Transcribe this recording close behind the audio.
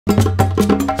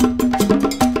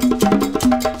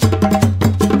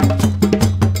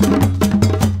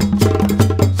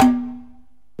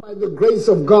grace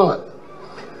of God,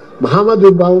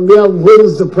 Muhammadu Bawumia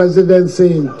wins the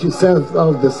presidency in 7th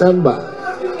of December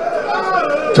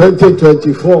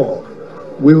 2024.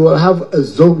 We will have a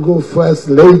Zongo First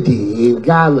Lady in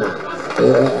Ghana.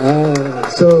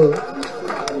 So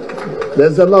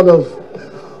there's a lot of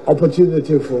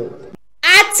opportunity for.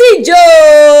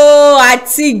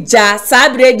 Atija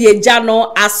sabre die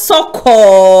jano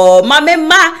asoko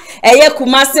mamema eye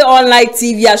Kumasi online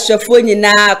TV ashofo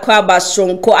nyina kwa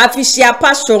bashonko afishia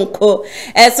pashonko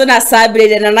so na sabre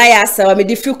de na ya sawa me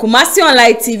difi Kumasi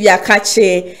online TV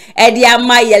akache e de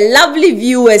ama ye lovely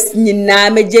viewers nyina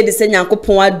meje de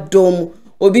senyankopon adom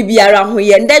obi biara ho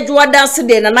ye ndedwo dance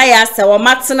de na ya sawa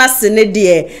matena sene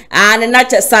de ane na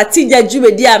chesa tija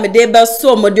djubedi a me de be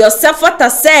so mo de osefota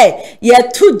se ye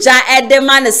tuja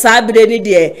edema ne sabre ni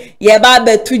de ye ba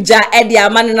be tuja ede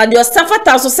amane na de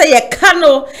osefota so se ye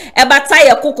kano e bata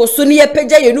ye kokoso ne ye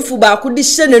peja ye nufu ba ko de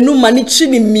hye nanu mane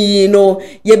twini mi no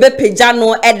ye be peja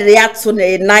no ede ya to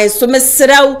ne nine so me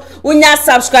serew unya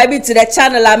subscribe to the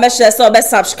channel a me share so be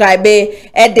subscribe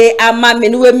ede ama me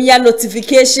no we ya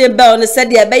notification bell no se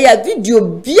de be ya video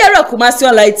biara Kumasi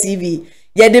online TV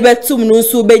ye de betum no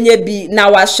so benye bi na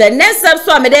wa hwe nensem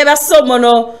so me de be so mo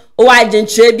no wa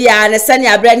agentwe bia ne sane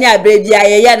abra ne abra bia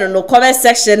ye no comment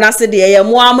section na se de ye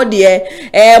mo am de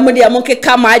mo de mo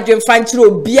keka ma adwemfa nkyere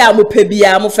obi a mo pe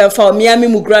bia mo femfa o mia me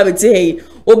mu gra me te hey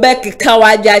obekeka wa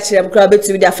adwa kyerem kra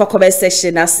betu de afa comment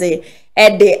section na se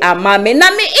ede amame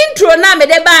na me intro na me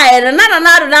de ba na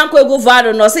na nko egu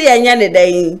vado no se ye nya ne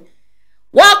dan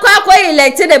wakwa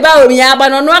elected the Bawumia, but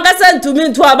no one can to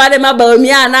me to about my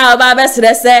Bawumia now about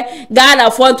Besrese,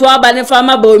 Ghana for to about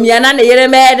farmer Bawumia and the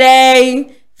Yeremede.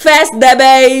 First, the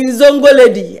bay Zongo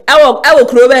lady. I will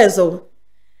crow bezo.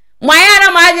 My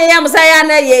Anna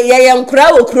Sayana, yam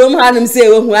crow, chrome hand say,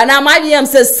 and I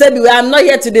says, Sebi, I'm not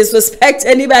here to disrespect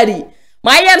anybody.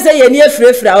 My yam say, you're near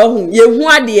free flower, you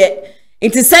want dear.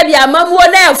 It is said, your mum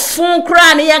won't have phone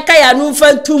cranny and kaya no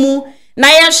fun to mu. Na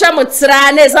ya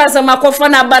shamutra ne sasa makofa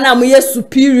na bana mu ye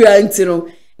superior ntino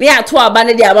ne ato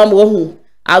abane de abam wo hu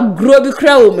agro bi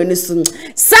kra wo menisu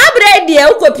sabre de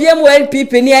ukopie mu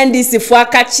NPP ne NDC fo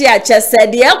akachi a chese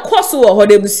de ekoso wo ho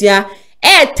de busia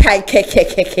tai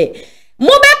kekekeke mu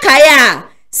be kaya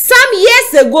some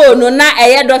years ago no na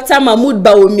eye Dr. Mahmoud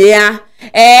Bawumia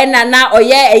na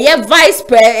oye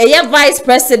vice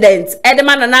president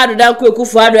edema na adodan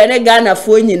kwekufu ado ene Ghana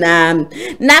fo nyina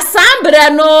na sambre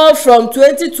no from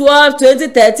 2012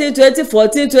 2013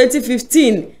 2014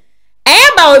 2015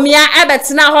 Bawumia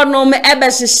ebetena ho no me ebe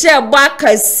hyehyɛ bo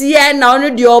akasie na ono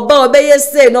de oba obeye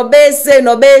sei no be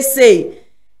sei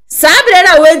sabre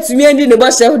na wentumi andi ne bo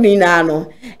hye ho nyina no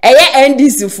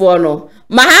NDC fo no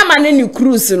Mahama ne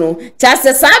cruise no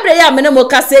chase sabre ya mene mo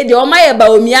kase de o maye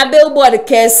Bawumia billboard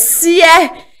kesiye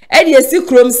e de esi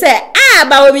krom se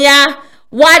Bawumia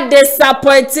what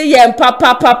disappoint ye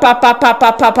papa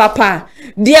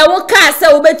de wo ka se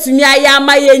wo betumi aya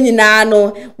maye nyina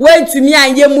no wentumi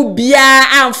anye mu bia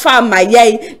amfa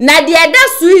maye na de da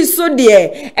so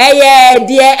de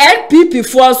de NPP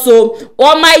for so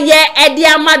o maye e de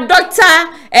ama doctor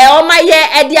o maye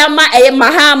e de ama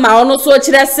Mahama ono so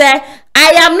kire se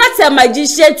I am not a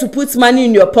magician to put money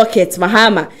in your pocket,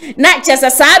 Mahama. Not just a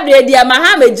sabre, dear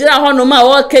Mahama, Jina Honoma,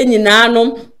 or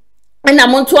Kenyina, and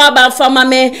I'm on to about farmer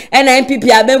me and NPP.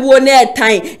 I been one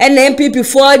time and NPP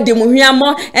for the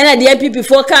Muhiamo and the NPP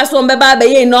forecast on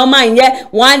Baba no mind yet.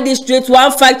 One district,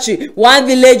 one factory, one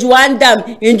village, one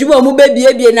dam in Juba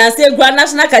Mubaby, and I say Grand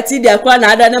National Cathedral, Kwan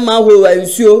Adanama, who and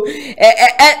so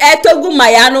Etogu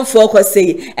Mayano focus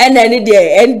say, and any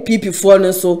day NPP for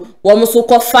no so. Woman so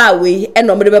far away and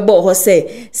nobody about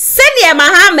say. Send ye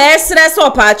Mahama stress or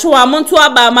patch or amount to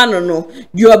Abamano.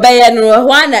 You obey and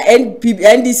one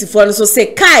NDC for so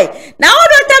say Kai. Now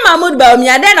Dr. Mahmoud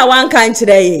Bawumia then a one kind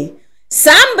today.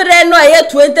 Sambre no ye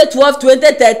 2012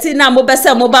 2013 na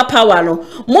mobese mobile power no.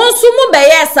 Monsumu be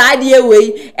ye side ye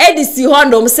way. EDC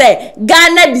Hondom say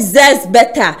Ghana deserves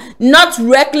better, not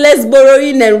reckless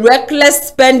borrowing and reckless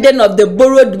spending of the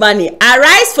borrowed money.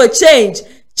 Arise for change.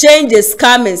 Change is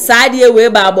coming. Sadia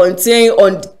Weber Bontain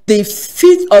on the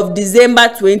 5th of December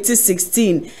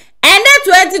 2016. And then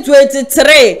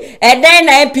 2023, and then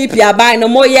NPP are buying no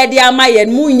more yedia my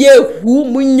and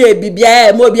munye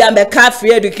bibia mobia me car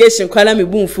free education kwana me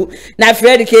bunfu na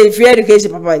free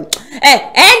education papa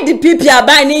and the people are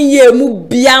buying ye mu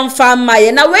biam fam my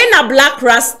na we na black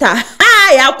rasta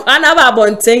ya kwana ba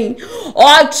bontain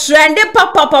or trendy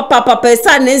papa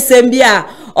person nsembia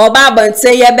oba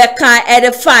bonte ye beka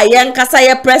edify yen kasa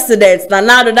ye president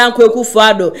Nana Addo Dankwa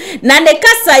Akufo-Addo na ne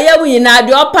kasa ye wina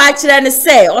de opa akire ne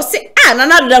se o se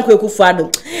Nana Addo Dankwa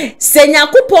Akufo-Addo se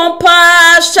Nyankopon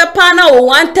pa shepa na o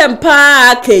wantem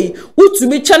pa akei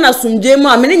utumi twa na sumdwe mu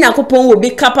amene Nyankopon wo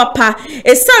bi kapapa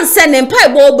esan se ne mpa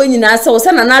ebo ogbo nyina se o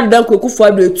se Nana Addo Dankwa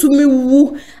Akufo-Addo etumi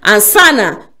wu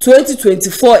ansana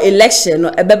 2024 election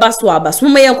no ebeba so abas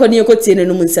mama yenkoni yekotie ne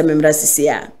no mu nsememra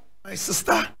sisia. My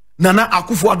sister, Nana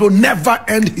Akufo-Addo never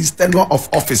end his tenure of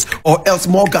office, or else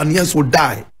more Ghanaians will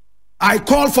die. I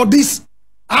call for this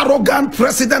arrogant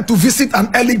president to visit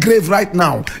an early grave right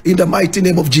now in the mighty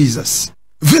name of Jesus.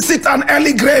 Visit an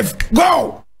early grave.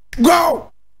 Go,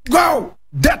 go, go.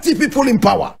 Dirty people in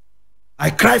power. I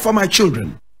cry for my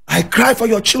children. I cry for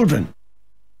your children.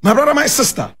 My brother, my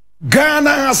sister, Ghana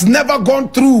has never gone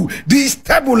through these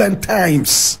turbulent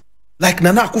times like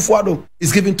Nana Akufo-Addo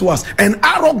is giving to us. And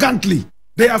arrogantly,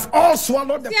 they have all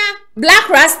swallowed them. Yeah, Black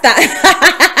Rasta.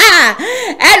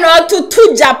 And all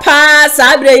to Japan,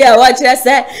 Sabre, watch us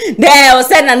say, there was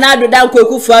Nana Addo Dankwa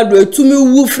Akufo-Addo to me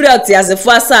woo frailty as a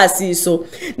first see so.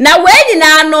 Now, when you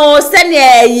know, send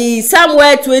ye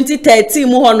somewhere 2013,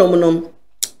 Muhonomonum.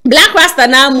 Black Rasta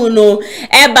na muno,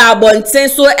 eba bonten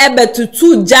so ebe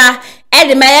tutuja.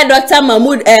 Edi maye Dr.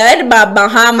 Mahmood edi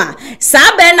Bahama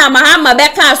sabe na Mahama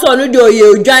beka so no de oye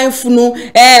odwan funu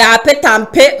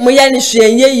apetampe moye ni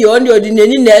hwenye yi oni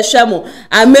odineni na ehwemo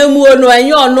amemu ono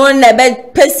enye ono na be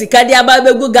pesika dia ba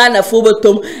begu Ghana fo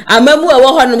botom amemu e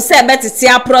wo honom se be tete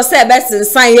apro se be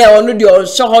sensan ye ono de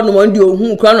ohwe honom on de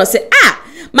ohun kro no se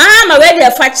Mahama we dey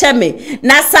fache me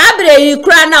na sabre yi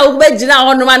kura na wo be gina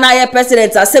honoma na ye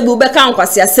president asebi wo be kan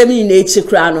kwase asemi na echi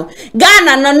kura no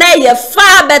Ghana no na ye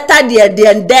far better de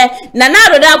Nana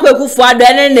Addo Dankwa Akufo-Addo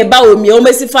ene ne ba omi o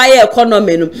mesi fa ye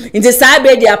economy no nti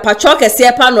sabre dey apacho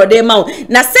kese pa no de ma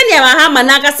na sene Mahama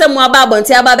na akase mu aba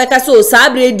abonte aba be kase o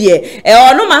sabre dey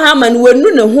ono Mahama no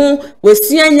wenu ne ho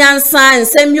wasua nyansa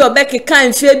nsem bi obekeka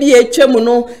mfie bi etwemu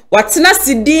no watena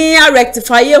sidin a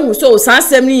rectify ye hu so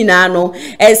sansem ni na no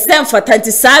esem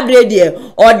fatanti sabre die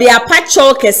ode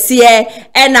apacho kese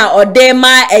ena ode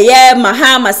ma eye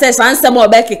Mahama se sansem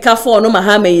obekeka fo no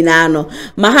Mahama ina no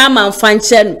Mahama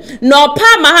mfanchen no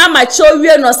pa Mahama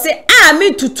chowie no se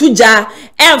mi tutuja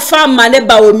emfa mane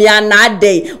ba omi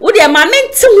anade wo de ma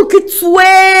menti hu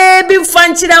kitwe bi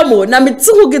mfanchira mo na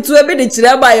menti hu kitwe bi de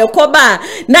kire ba yekoba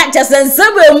na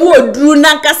jasensebe mu oduru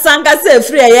na kasanga se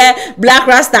free ye Black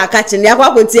Rasta akachi ne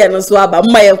akwakotie no so aba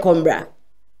mma ye kombra.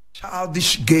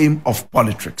 Childish game of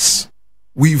politics.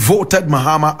 We voted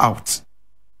Mahama out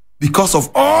because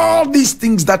of all these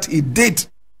things that he did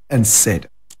and said.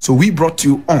 So we brought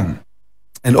you on,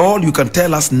 and all you can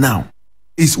tell us now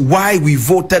is why we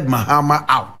voted Mahama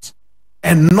out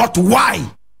and not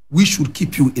why we should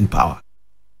keep you in power.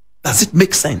 Does it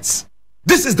make sense?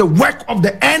 This is the work of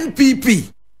the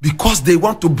NPP because they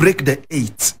want to break the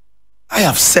 8. I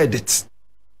have said it.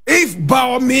 If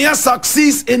Bawumia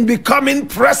succeeds in becoming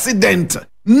president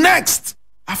next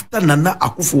after Nana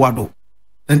Akufo-Addo,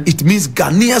 then it means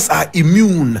Ghanaians are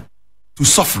immune to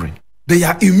suffering. They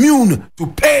are immune to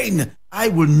pain. I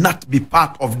will not be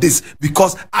part of this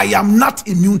because I am not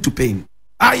immune to pain.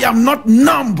 I am not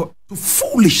numb to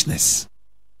foolishness.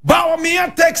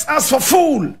 Bawumia takes us for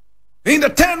fool. In the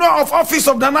tenure of office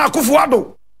of Nana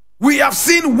Akufo-Addo, we have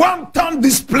seen wanton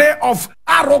display of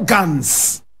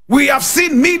arrogance. We have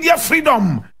seen media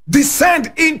freedom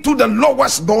descend into the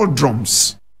lowest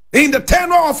doldrums. In the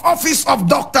tenure of office of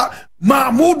Dr.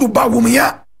 Mahmoud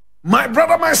Bawumia, my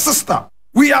brother, my sister,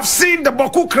 we have seen the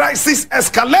Boku crisis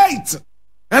escalate.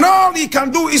 And all he can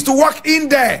do is to walk in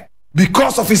there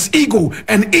because of his ego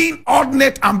and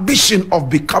inordinate ambition of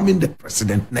becoming the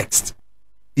president next.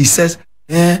 He says,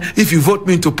 if you vote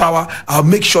me into power, I'll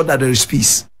make sure that there is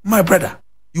peace. My brother,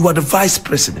 you are the vice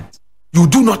president. You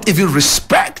do not even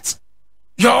respect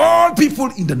your own people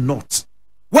in the north.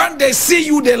 When they see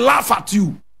you, they laugh at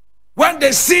you. When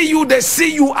they see you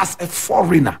as a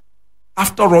foreigner.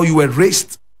 After all, you were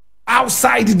raised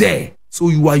outside there. So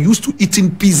you are used to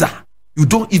eating pizza. You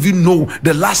don't even know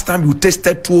the last time you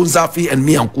tasted tuwo zafi and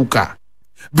miyan kuka.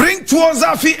 Bring tuwo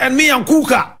zafi and miyan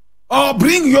kuka. Or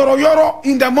bring yoro yoro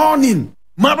in the morning.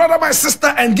 My brother, my sister,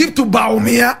 and give to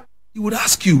Bawumia. He would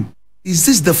ask you, is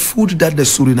this the food that the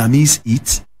Surinamese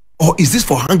eat? Or is this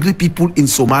for hungry people in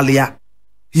Somalia?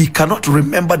 He cannot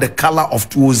remember the color of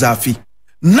tuwo zafi.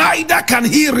 Neither can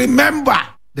he remember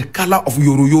the color of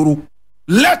yoro yoro.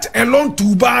 Let alone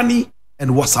tubani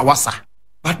and wasa wasa.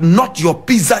 But not your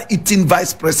pizza eating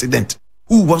vice president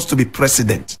who wants to be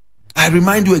president. I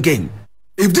remind you again.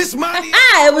 If this man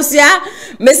ebusia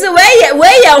me say we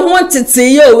ya ho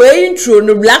tete yo we intro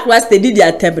no Black Rasta did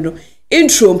their tempo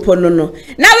intro mpono no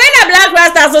na when a Black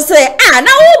Rasta so say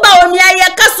na wo ba omia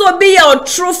ye kaso bi ya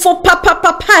otrofo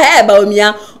papa e ba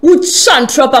omia wo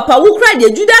chantro papa wo kra de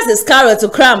Judas Iscariot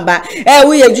kramba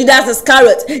wo ye Judas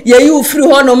Iscariot ye you free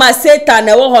ho no ma Satan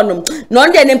e wo ho no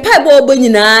no de ne pa bo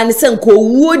nyina ne se nko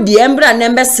wo di embra ne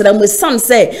mbesra mu sam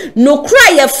say no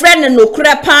kra ye friend no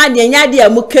kra pa de nya de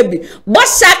amuka bi bo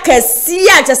shaka si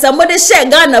a chese mo de she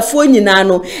Ghana fo nyina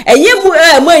no eye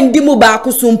mu ndi mu ba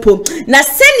kusumpo na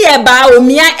sene ba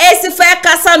omia esifa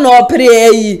kasa no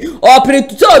opre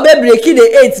tuto be break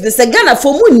the 8 de se Ghana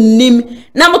fo mu nim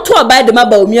na moto oba de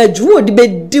maba omia juwo de be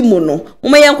dimu no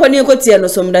mo yenkoni enkotie no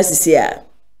somda sisia.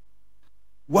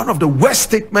 One of the worst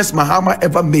statements Mahama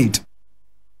ever made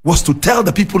was to tell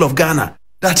the people of Ghana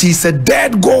that he's a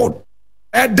dead goat.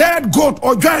 A dead goat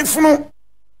or joyful.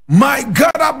 My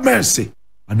God have mercy.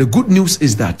 And the good news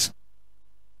is that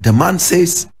the man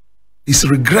says he's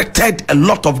regretted a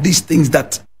lot of these things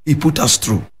that he put us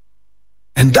through.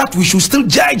 And that we should still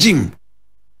judge him.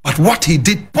 But what he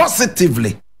did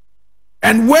positively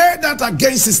and weigh that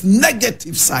against his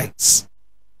negative sides.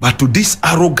 But to these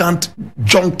arrogant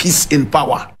junkies in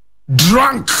power,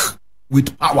 drunk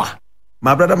with power,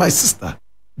 my brother, my sister,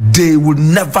 they will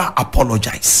never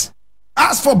apologize.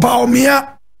 As for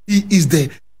Baumia, he is the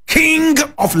king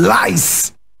of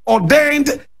lies,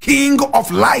 ordained king of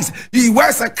lies. He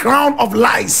wears a crown of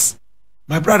lies.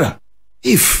 My brother,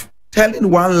 if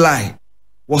telling one lie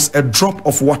was a drop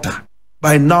of water,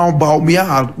 by now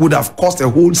Baumia would have caused a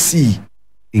whole sea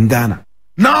in Ghana.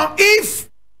 Now, if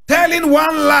telling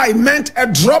one lie meant a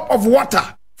drop of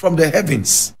water from the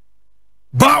heavens,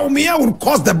 Baumia would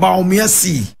cause the Baumia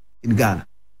Sea in Ghana.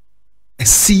 A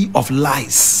sea of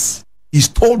lies. He's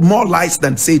told more lies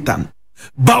than Satan.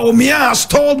 Baumia has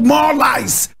told more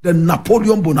lies than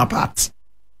Napoleon Bonaparte.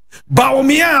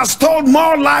 Baumia has told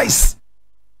more lies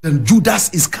than Judas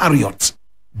Iscariot.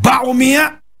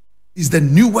 Baumia is the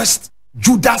newest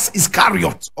Judas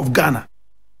Iscariot of Ghana.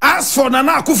 As for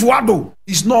Nana Akufo-Addo,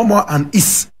 he's no more an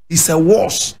is. He's a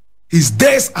was. His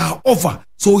days are over.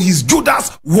 So his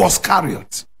Judas was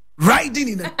Iscariot. Riding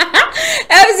in a...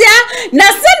 na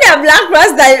send Black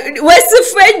Rasta we si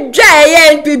friend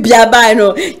dry NP biaba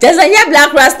no just anya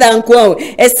Black Rasta nko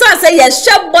e so say ye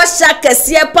shebo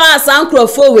shakese pa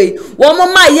sankrofo we wo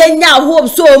mo ma ye nya hope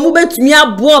so mu betumi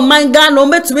abo man Ghana o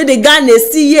betumi de Ghana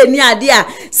si ye ni ade a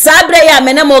sabre ya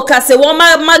mena mo kase wo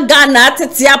ma Ghana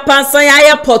atete apansan ya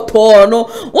ye poto no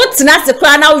wo tena se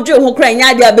kra na wodwe ho kra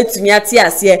nya ade a betumi ate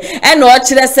ase e na o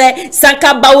kire se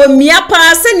sanka bawo mia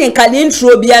pa se ni nka ni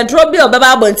ntro bia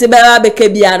obeba abonte beba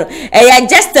bekebiano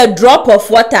just a drop of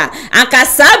water anka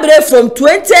sabre from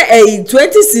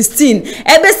 2016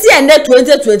 ebesi ende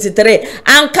 2023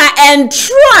 anka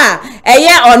entroa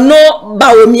ono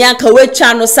bawomi anka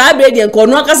wecha no sabre de nko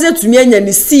no aka se tumi anya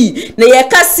ni si na ye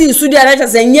ka si su dia na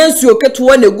se nyensu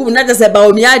oketo na gum na se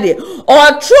bawomi ade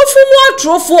otrofo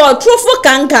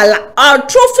kankala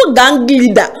otrofo gang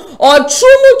leader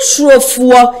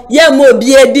otrofu ye mo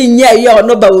bi edi nya ye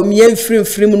ono bawomi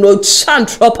enfrim no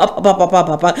chantro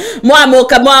papa mo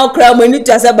amoka mo akra mo ni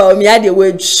to ase bawomi ade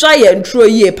we sho ye ntro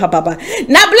ye papa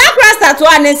na Black Rasta to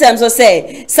anesem so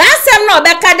say sansem na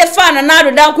obeka de fan na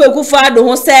adodan ko ekufu ado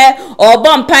ho se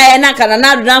obompa na kana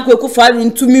na adodan ko ekufu ado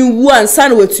ntumi wu ansa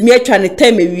na watumi atwa ne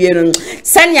time wie no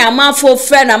sane amafo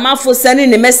friend amafo sane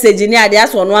ne message ni ade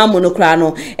aso no amono kra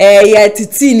no ye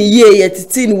titi ni ye ye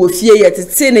titi ni wofie ye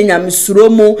titi ni nyamsuro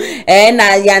mu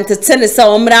na yantete ne se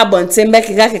omra abonten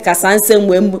bekeka sansem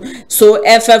wem so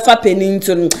fa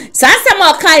peninto no sansem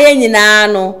oka ye nyina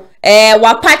no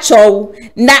wapacho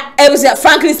na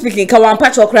frankly speaking ka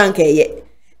wapacho kranka ye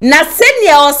na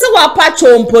senia o se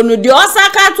wapacho mpo no de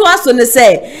osaka to aso ne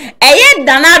se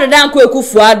danado dan ko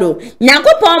ekufuado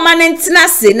nyankopon ma ne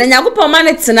ntenase na nyankopon ma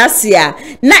ne tenase a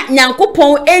na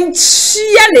nyankopon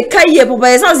enchia ne kaye papa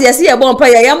yesi ye bompa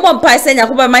ye bompa se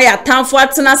nyankopon ma ya tanfo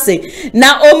atenase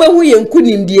na omehu ye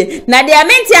nkunimdie na de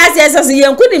amenti ase ye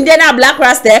nkunimdie na Black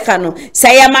Rasta eka no se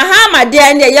ye Mahama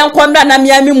de ne ye nkomra na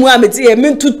miami mu ameti ye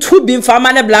mintutu bi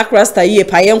mfama ne Black Rasta ye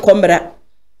pa ye nkomra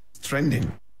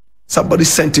trending. Somebody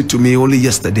sent it to me only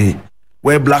yesterday,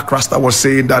 where Black Rasta was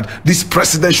saying that this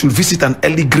president should visit an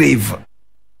early grave.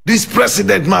 This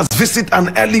president must visit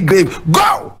an early grave.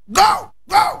 Go, go,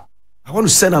 go. I want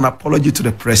to send an apology to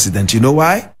the president. You know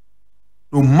why?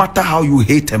 No matter how you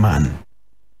hate a man,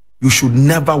 you should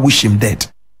never wish him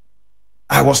dead.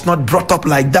 I was not brought up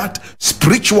like that,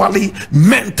 spiritually,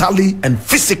 mentally, and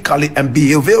physically, and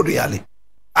behaviorally.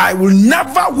 I will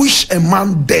never wish a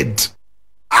man dead.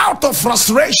 Out of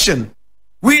frustration,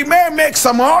 We may make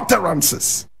some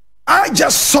utterances. I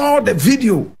just saw the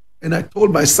video and I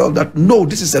told myself that no,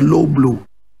 this is a low blow.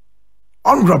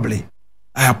 Honorably,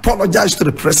 I apologize to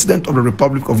the President of the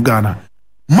Republic of Ghana.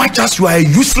 Much as you are a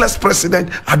useless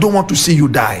president, I don't want to see you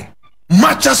die.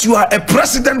 Much as you are a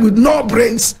president with no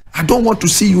brains, I don't want to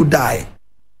see you die.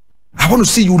 I want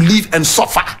to see you live and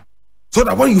suffer, so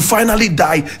that when you finally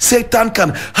die, Satan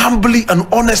can humbly and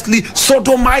honestly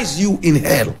sodomize you in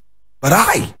hell. But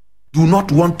I do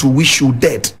not want to wish you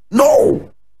dead.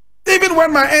 No. Even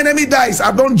when my enemy dies,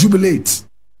 I don't jubilate.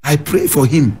 I pray for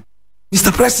him.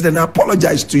 Mr. President, I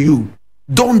apologize to you.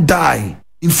 Don't die.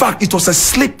 In fact, it was a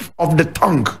slip of the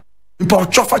tongue.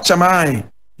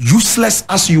 Useless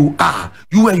as you are,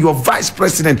 you and your vice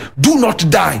president, do not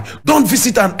die. Don't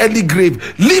visit an early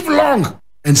grave. Live long,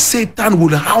 and Satan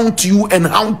will haunt you and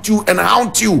haunt you and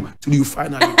haunt you till you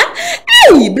finally.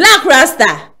 Hey, Black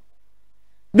Rasta.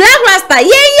 Black Rasta,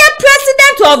 yeah,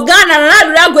 president of Ghana,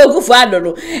 and I go for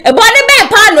Adoro. A body may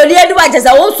pardon the other watches.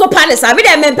 I also palace. I mean,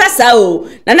 I'm in Passau.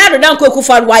 Another don't go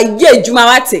for why, yeah,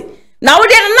 Jumawati. Now, we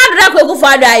did another go for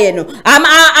Diano. I'm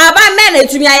a man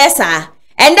to me, yes, sir.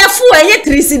 And the fool and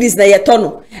 3 cities na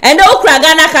yetono. And the okra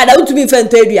Ghana kada utumi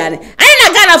fenteduane.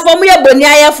 Aina Ghana for me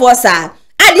bonia for sa.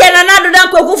 Adi another dan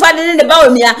kweku fade ne ba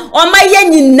omia. O ma ye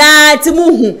nyina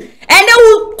timuhu. And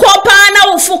the kopa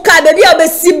na ufuka baby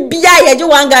obesi bia ye je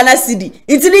wan Ghana city.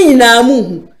 Intini nyina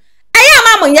muhu. Aya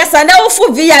mama nyasa na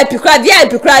ufu VIP kra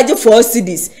je 4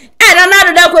 cities. And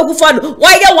another dan kweku fade.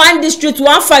 Why ye one district,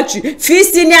 one factory, 3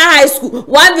 senior high school,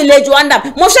 one village, one dam.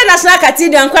 Moshe national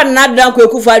cathedral and another dan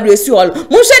kweku fade esi all.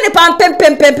 Moshe ni pam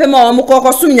pem o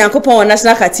mukoko sum nyankopon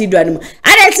national cathedral ni.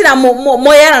 Ade ti na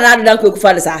mo ye another dan kweku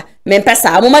fade sa.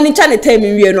 Mempesa mo mani cha ne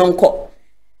time wie no nko.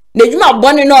 Na djuma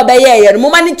bone na obeye ye mo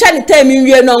mani cha ne time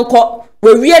wie no nko.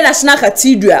 We wie national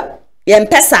cathedral. Ye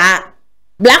mpesa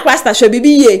Black Rasta show bibi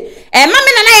ye. Mama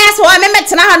na yaso wa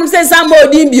memetena hanum se sam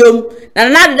odin biom. Na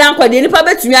na dan kwade nipa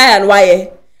betumi aya no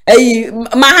waye.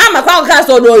 Mahama kwa ka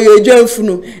so do ye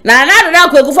dwamfunu. Na na dan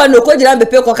kwa kufa no kojira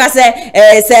mbepe ko ka se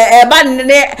ba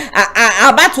ne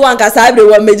abatu anka sa abre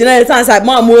wa mejina sansa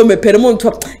ma mo mepere mo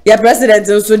nto ya president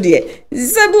nso de.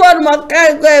 Se bi won mo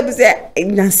ka ko se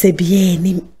nyanse bie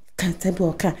ni kan se bi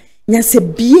o ka nyanse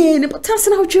bie ni potanse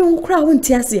na odwe nkura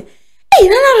wonti ase.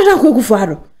 Na dan kwa kufa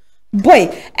ro. Boy,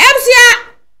 MCA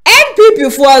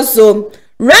NPP for so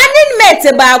running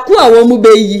mate ba ku a wo mu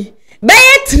beyi. Be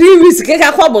 3 weeks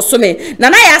keka kwa bosome. Na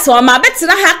ya so ma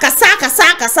betira ha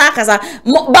kasa.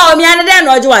 Ba omia ne de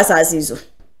na oje wasase so.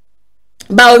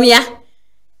 Ba omia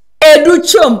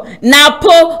educhom na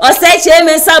po OSEI KYEI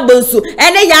MENSAH bonsu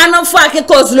ene ya no fo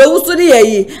akekos lo wusu ne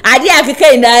yi ade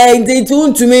akeka ina ndi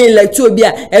untumi lecture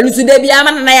bia enu su de bia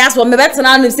ma na ya so me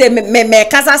betira no se me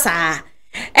kasa saa.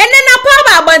 Ene na pa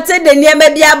ba bonte de niema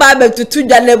bia ba betutu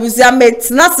dwa na busia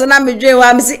met na so na medwen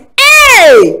wa me say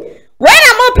when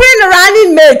I'm opening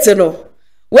running mate no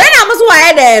when I'm so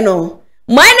why there no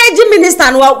managing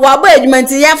minister no wa bo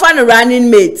adwumanti ya fa no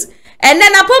running mate and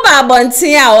then apoba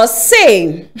abontin a o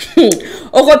say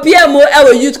okopia mo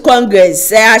e youth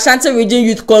congress Ashanti region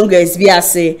youth congress bi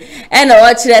ase and o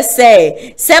kire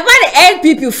say 7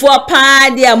 NPP for pa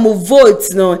dia mo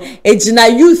vote no ejina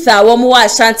youth a wo mo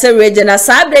Ashanti region na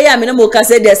sabre ya me no mo ka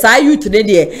say there sa youth ne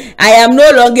there I am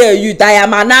no longer a youth, I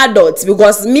am an adult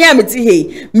because me am ti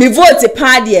hey me vote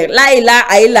pa dia la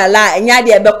ayila enya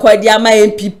dia be kwa dia ma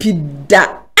NPP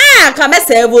da come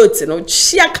say vote no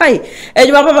chia kai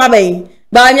ejuma papa ben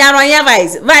ba mi aronya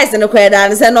vice no kweda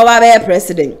and say no ba be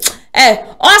president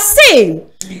o say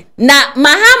na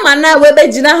Mahama na we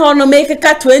be gina ho no make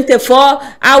ka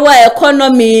 24-hour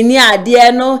economy ni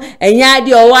ade no enya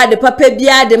ade o wa de papa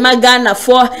bia de magana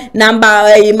for number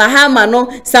Mahama no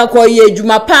sanko ye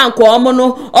ejuma pan ko omo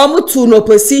no omo tu no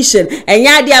position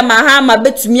enya ade Mahama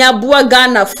betumi aboa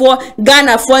Ghana for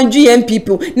NGM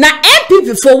people na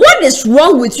NPP for what is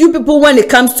wrong with you people when it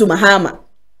comes to Mahama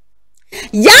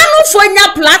Yanu for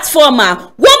nya platform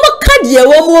a wo mo kadie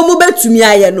wo mo betumi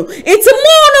aye no enti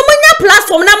mo no mo nya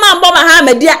platform na ma mbo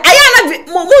Mahama dia aya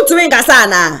na mo tumi ngasa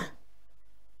na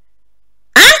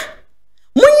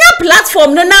mo nya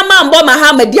platform no na ma mbo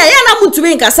Mahama dia aya na mo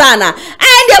tumi ngasa na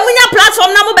aya dia mo nya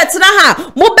platform na mo betena ha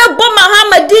mo bebo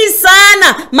Mahama di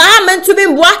sana Mahama ntumi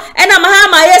mboa ena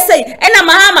Mahama yesei ena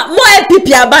Mahama mo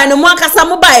epipi aban no mo akasa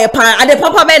mo ba ye pa ade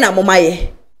papa be na mo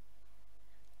maye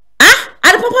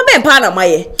papa be pa na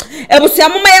maye ebusia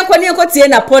mama yenkoni enkotie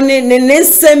na poni ne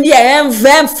nsem bia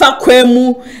envem fa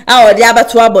kwamu a odi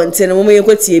abato abonte ne mama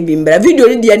yenkotie bimbra video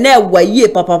ni de na ewaye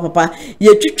papa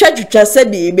ye twitwa se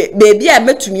bebi a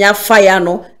metumi afa ya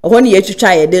no ho ne ye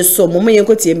twitwa ye de so mama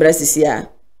yenkotie mbra sisia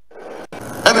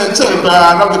and then check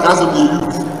na because of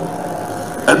you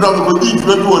and now the body is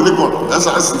going to a liquor. That's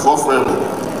a for friend.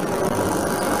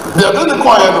 They are very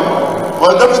quiet.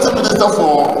 Well, Deputy Minister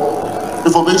for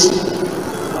Information.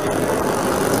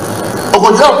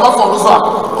 Okoja platform is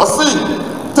I see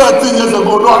 13 years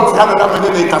ago, not Canada, and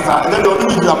then they don't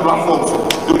need their platforms.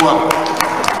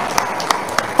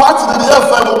 Party the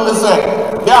FM will say,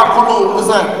 they are going to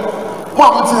say,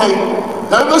 Mama,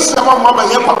 let me see my mama,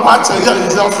 your papa, here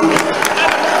is just free.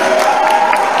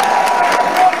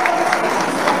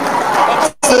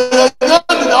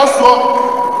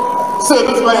 Say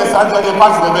this way, I said, the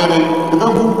party the baby, the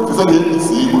book is a little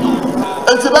see.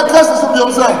 And to make cases of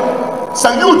your say,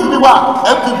 salute to the one,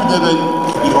 MPP,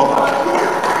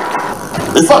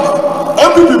 in fact,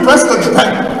 MPP president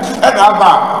and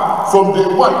Abba from day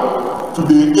 1 to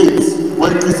day 8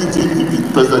 when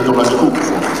KCTP president of the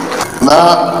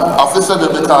now, officer the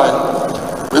Bekai,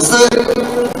 they say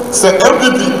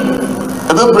MPP,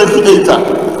 and then breaking data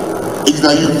is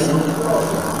the youth.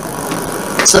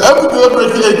 So MPP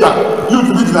breaking data, youth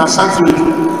with the Ashanti.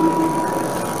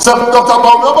 So Dr.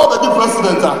 Baumeba, the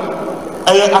president,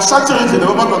 and Ashanti, the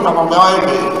woman Dr. Baumeba,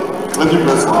 the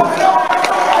president.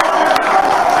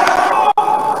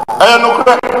 I am no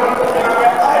credit.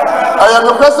 I am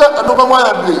no president, and no one I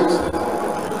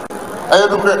I am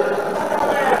no credit.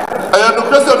 I am the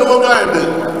president of the world.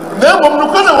 Name of the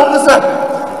president of the set.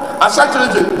 I shall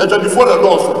tell before the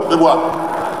doors. The war.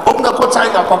 Open the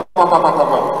China, papa.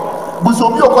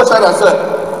 Busobi of China said,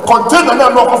 contain the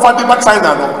number of China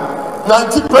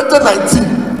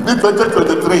 2019,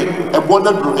 2023, and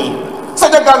border Brunei.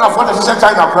 Said the Ghana for the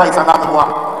China price and other one.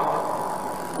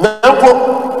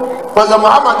 Therefore, President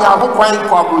Muhammad Yahu Quine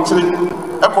for Abuchi,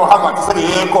 Echo Harvard, say,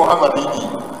 Echo Harvard.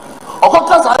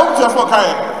 Okokas, I don't just for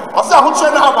I say, who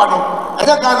train Havana, and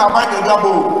that guy I the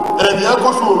double, and the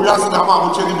Echo show, we are saying, I'm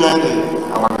who train the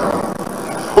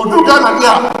who do Ghana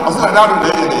here, I said, I don't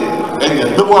know,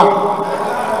 and the one.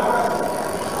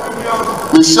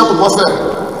 The shop was there.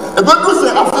 A good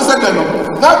say, after second,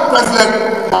 not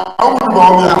president, I would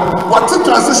know what's the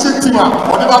transition team,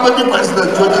 or the other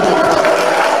president, 2024.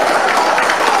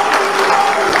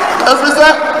 Every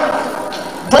day,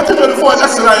 2024,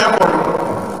 election, I am.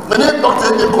 Many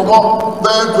doctors they come up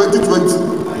there 2020,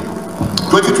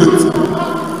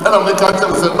 and I'm making a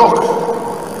say, look,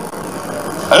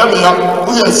 I am here.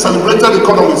 We are celebrated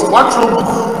economists. What true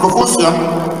Kofosia?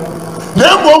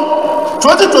 Name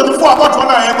 2024 about when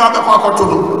I am at the park to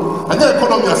and the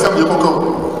economy assembly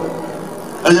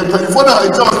will and you pay for that.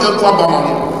 I just get to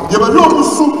Abama. You will not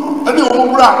soup any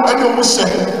Omra, any Omushe,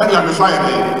 and you are trying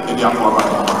in the Aqua.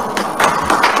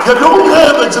 You don't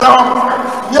have a job.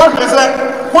 You have to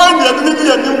say. When you are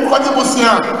living in the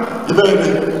Quadibusia, you don't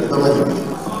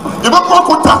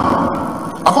Kota.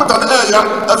 I put an area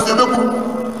as you look.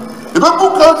 You don't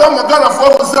book out on Magana for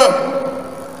yourself.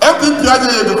 Every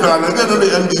Piaget in the crown and then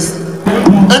the MDs.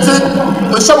 And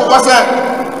the shop was there.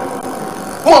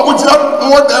 What would you have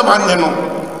more than man?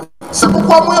 So,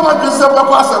 what will I do? Some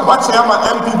of us are watching my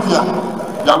MPP.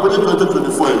 You are willing to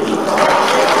 2024.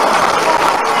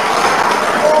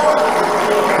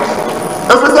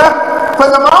 Everything.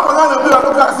 Because the man will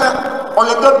look at say, on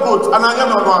your dead boat, and I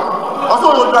am not one.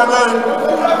 Also, you're dying,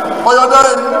 or you're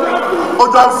dying, or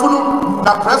you're full.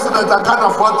 The president I can't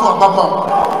afford to Obama.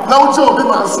 Now, Joe be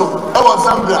my son, I was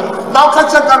Zambia. Now,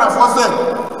 catch a gun for say,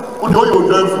 who know you're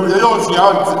dying for your own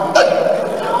reality.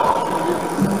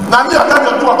 Now, they are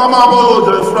going to Obama about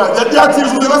the friend. The dear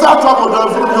teachers, they don't have trouble with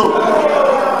you.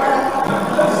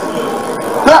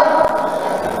 Yeah,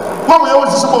 what we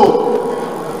always spoke.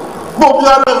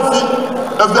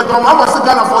 If the Commander is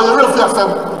Ghana for your real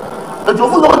it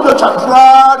will not be a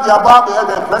trial the above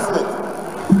the president.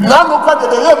 Now, look at the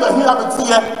year that he has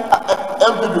here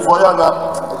empty before you.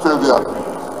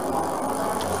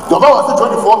 The law was a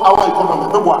 24-hour economy,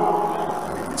 the one.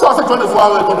 So I said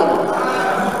 24-hour economy.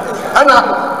 And now,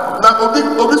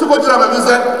 Obispo Jam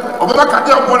said, Obama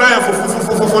Kadia Bona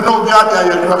for no Biadia,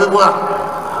 you have a boy.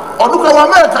 Or look at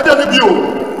America, you.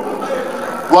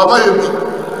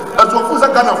 As you put a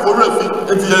gun for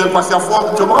refuge, and you pass your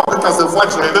phone to Africa and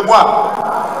watch the bois.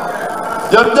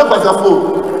 You never have a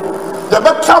fool. The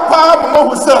back chapa,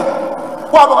 who said,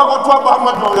 what about to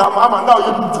Obama, your mamma, now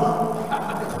you do.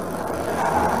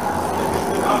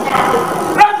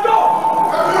 Let's go!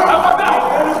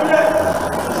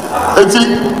 And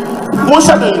see,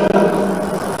 Moshade,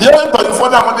 here, but before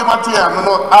that, what they want to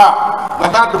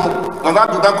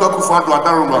Nadado, go for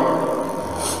Adaruma.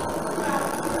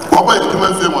 Papa is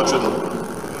doing very much. A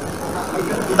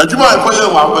Juma and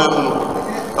Koya,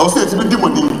 I was saying to be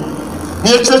demon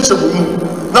near church.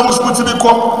 Now, was put to be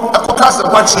called a cocas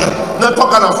and watching, not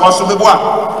talking of us to the bois.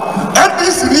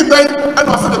 NDC Ribe, and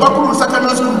was the Bakuru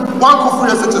secondary school, one of 4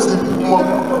 years HSC.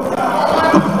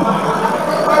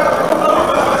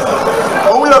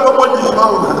 Oh, we have nobody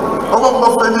over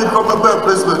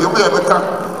president, you may have a car.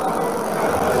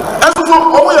 And so,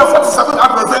 we have 47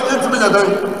 advertising into me a day,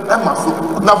 and Masu.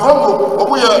 Now,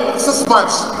 we have 6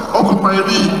 months, Uncle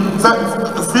Prairie,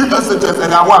 3 messages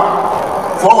and hour,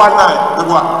 419, the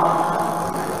one.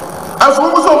 As we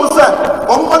was said,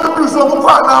 on what the police of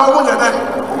now, when you're there,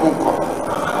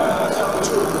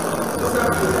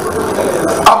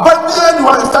 about the end, you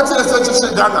are starting a search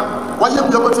in Ghana. Why you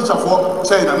be able to teach for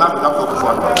China, not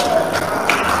before?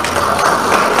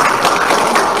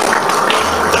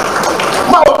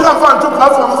 My opinion to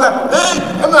platform said, hey,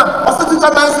 Emma, I still teach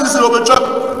license in over church.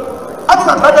 I don't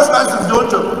have driver's license in your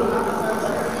church.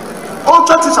 All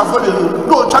church teacher for you,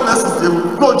 no church license,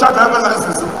 no church driver's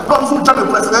license, no church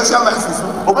presidential license.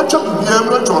 Over church will be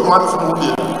able to one from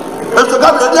here. If the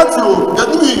guy gets you, get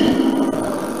me.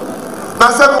 Now,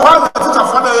 said, why the teacher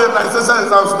for the license is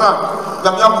now?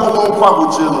 That you are going to go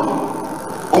with you.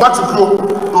 What to do?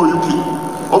 No, you can.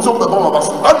 Also, the bomb of us.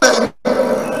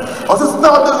 Also,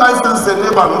 now the license and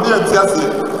neighbor, near Tiasi.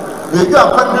 They get a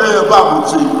country about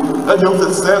you, and you have to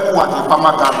say, what you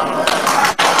Pamakana.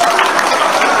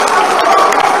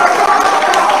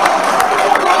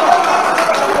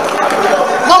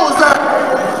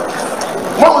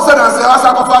 What was that? I said, I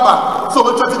said, Father, so we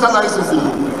try to license you.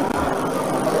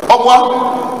 Of what?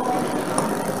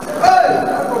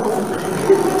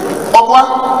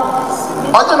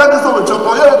 I can't let this over to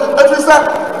you. If you said,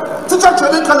 teacher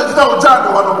training college now,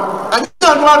 John, and you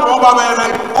don't know about my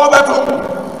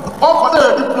or for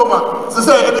a diploma, to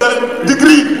say a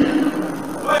degree.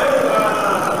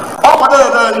 Or for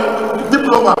a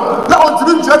diploma. Now, to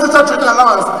be teacher training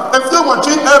allowance, if you want to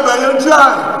change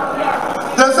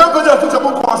there's somebody a teacher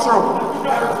book classroom.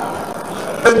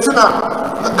 And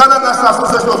the Ghana National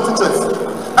Association of Teachers.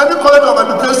 Any College of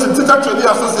Education, Teacher Training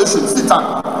Association, SITA.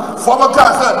 Former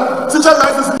class said, teacher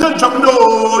license, you jump no,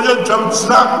 you jump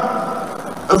snap.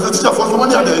 If the teacher for someone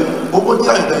here, over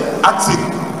here, acting.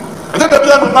 And then the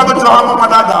people have to have a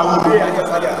dada.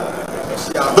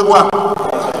 The one.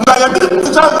 Now, you need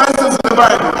teacher license in the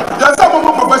Bible. There's some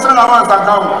professional allowance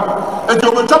account. And you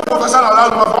will jump professional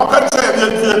allowance, but I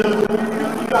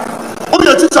oh,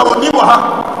 your teacher will need her.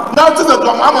 Now, teacher,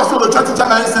 I'm also the teacher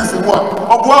license in one.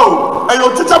 Oh, wow. And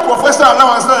your teacher professional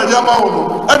now is not a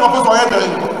Yamaho. And of course, I had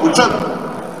with John.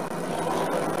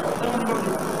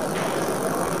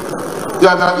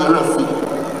 Yeah, now you're a fee.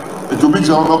 It will be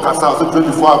John Locas 24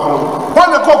 hours. When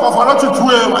the cock of a 2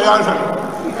 a.m., my answer.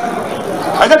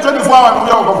 I get 24 hours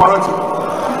of authority.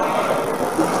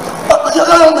 You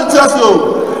don't tell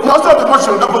you. Not the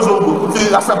question that was over. See,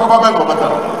 that's a problem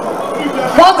better.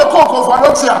 When the cock of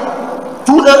Anotia, 2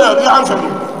 a.m., the answer.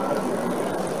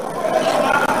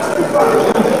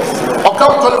 Or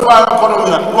come 25 economy,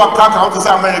 who are cut out to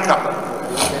America.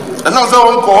 And now,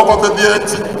 so call over the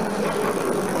BNT.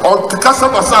 Or the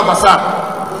customer Sabasa.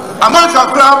 America,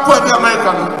 grab for the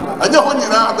American. And you're only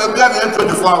now the BNT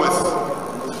 24 hours.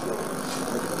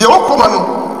 The Okomano,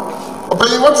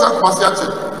 obey what's up, Masiachi.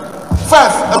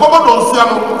 First, a woman on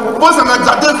Siano, was an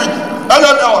Edgar David.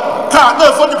 Car, no,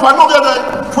 for the Panoga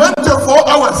 24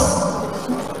 hours.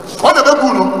 What a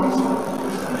babuno.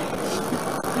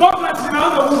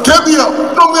 Kebia,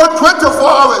 no, we are 24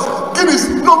 hours. Guinness,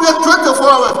 no, we are 24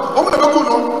 hours. What a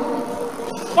babuno.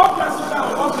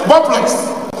 Boplex.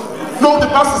 No, the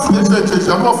passes in the church,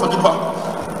 I'm not for the bar.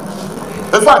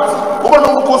 In fact, woman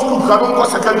don't go school, I don't go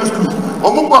secondary school.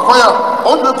 Omukwaya,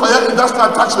 on the Koya industrial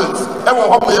attachments, and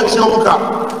we'll have a Chioka.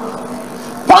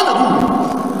 Why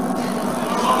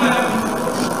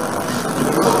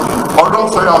or don't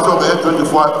say also the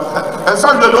 24 and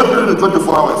some they don't do the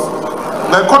 24 hours.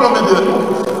 The economy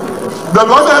there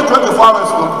wasn't 24 hours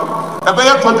and they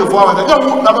have 24 hours and you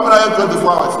won't have 24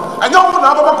 hours and you won't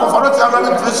have a conference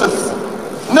running 3 shifts.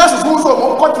 Next is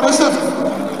also got 3 shifts.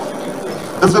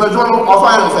 If the journal of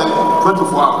fire is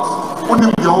 24 hours,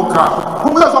 wouldn't be your car.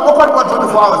 Who knows about 24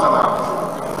 hours now?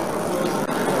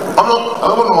 I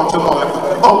don't know what to know.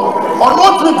 Oh, or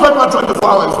not 24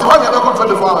 hours. The one you never got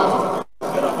 24 hours.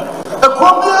 The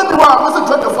Colombian was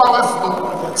 24 hours.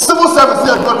 Civil service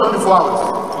here got 24 hours.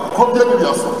 Colombian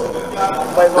yourself.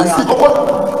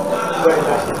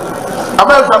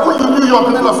 America, who you New York,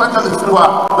 Los Angeles,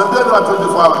 but they are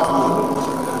 24 hours.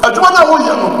 And you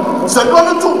know, say, you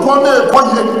only 2 points.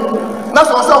 That's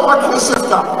what I said, what shift,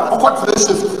 or what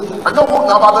shift. I don't want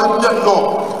to have a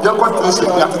law. You're going to shift,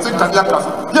 you have to think that you're back.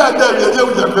 Now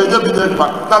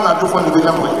I do for the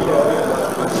young way.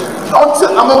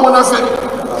 I'm going to say,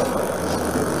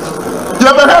 you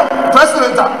ever have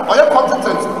president, or you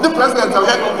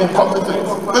incompetent.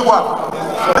 They were.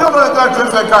 I don't know that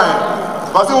things like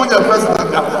that. But when you're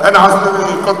president and has to be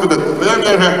incompetent,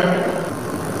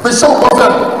 the show was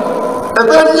that. And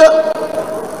then you're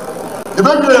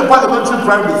a parliamentary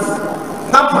primaries.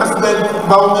 Not President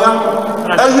Baumia,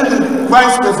 and the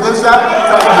Vice Presidential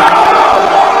candidate.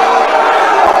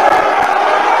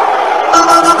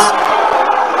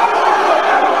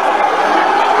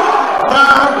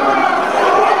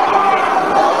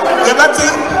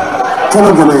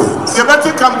 The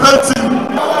better campaign team.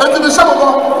 And in the show,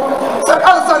 the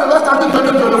answer the last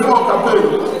 2024 campaign.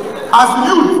 As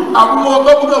youth, I'm more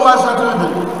over the Washington.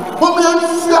 But we are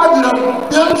saying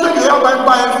the airline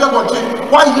by a watching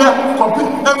 1 year complete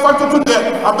and for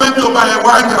today, a baby by a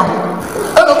wine now.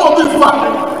 And the more fun,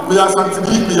 we are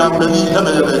something we are many and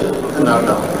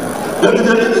other.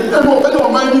 Then what they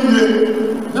are minding you,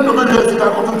 then the very best I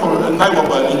control and I will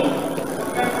buy it.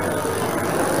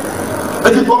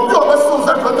 And if you compare the schools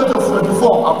that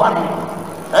 2024 upon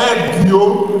and you,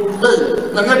 hey,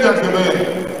 the negative man.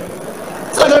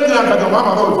 So let me have a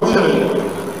mama about here.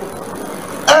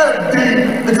 And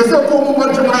because they're poor woman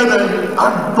to mine and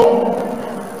dog.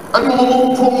 And you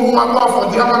will poor woman for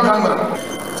the Amagana.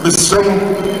 Mr.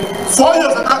 4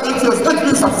 years and 8 years, let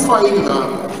me satisfy you now.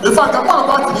 In fact, I'm not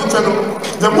about to the channel.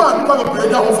 The one who will bring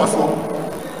your offer.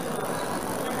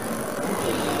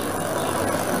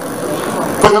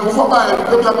 Before my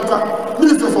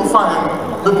minister for fire,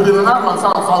 the President of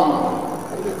South South,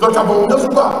 Dr.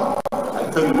 Bonasuba, I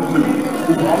tell you,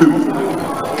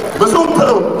 but so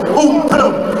pale.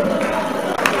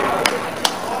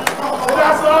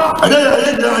 And then I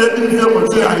didn't hear what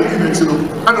I didn't know,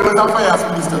 and the weather fire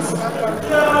ministers.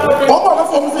 All of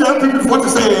them see everything before to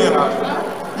say,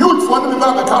 youth for the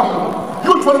Bible come,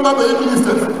 youth for the Bible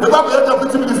ministers, the Bible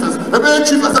deputy ministers, the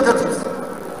chief executives.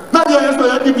 Now you are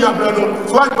going to be a brother,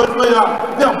 so I go to they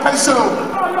are pensional.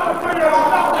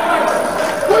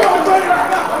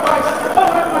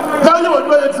 Now you are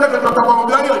going to say that you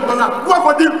are going to work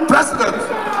for the president.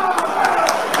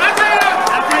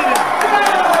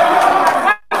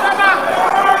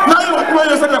 Now you are going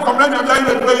to say that from the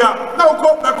now go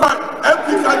back MP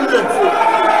candidate.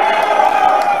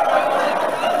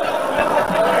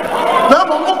 Now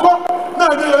you are going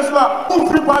to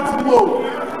free party more.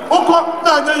 Oko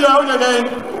na anya ya onye nai.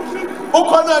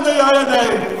 Oko na anya ya onye nai.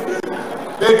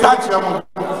 E catch them.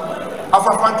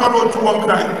 Afafantolo to one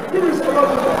cry.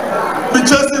 Be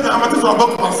chasing the amateurs of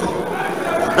Kumasi.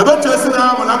 The better chasing the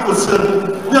Monaco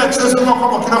City. They are chasing the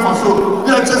Burkina Faso.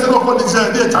 They are chasing the Niger.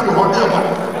 They are trying to hold them.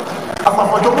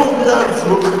 Afafantolo we are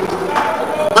slow.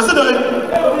 President.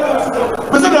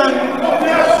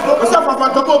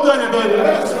 Afafantolo we are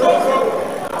there.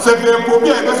 C'est que les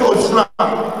premiers étaient au choix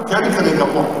qui a dit que les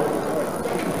Japon.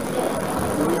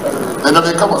 Et dans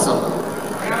les cas comme ça,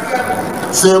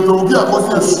 c'est un pays à cause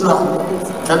du choix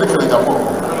qui a dit que les Japon.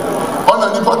 On a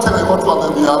dit qu'on tient les comptes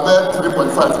avec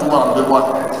 3.5 tout le monde de moi.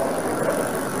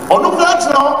 On nous fait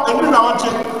ça et nous l'avons dit.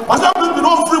 On s'est dit que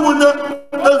nous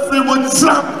free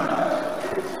slam.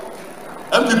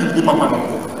 MPP n'est pas mal.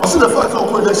 Parce que le fait qu'on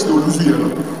peut laisser au Louisier,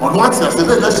 on doit dire c'est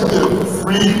des laisser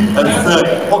free and fair.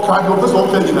 On can do this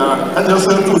okay and there's a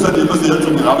two that because they have to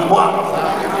be là. Mais moi,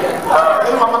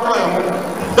 et ma maman,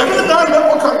 et puis dans le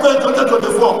campagne 2024,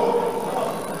 nous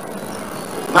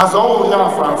avons eu un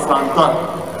franc.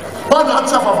 Pas de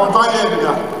chef avant toi hier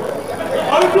là.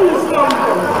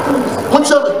 Mon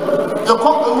chef, je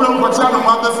crois que nous avons passé un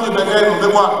moment de free de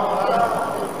moi.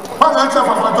 Pas de chef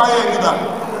avant toi hier là.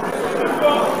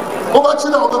 On va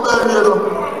tirer au bébé.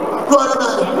 Go ahead.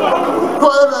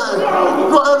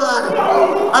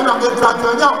 And I'm going to tell you,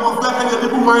 I'm going to tell you,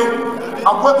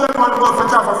 I'm going to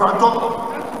tell you,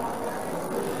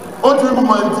 on dit vous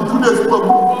m'avez dit 2 days ago,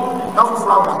 that was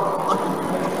flower.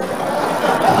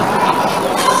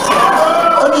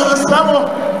 On dit récemment.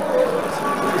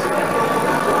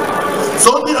 So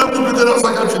the MPP de la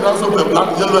secrétaire also be black,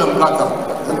 yellow and black.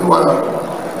 And voilà.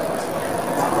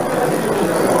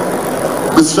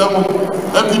 Récemment,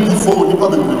 MPP faut ni pas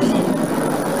de bébé.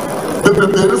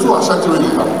 Bébé reçoit à chaque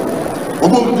réunion. On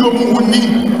va dire au ni.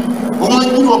 On va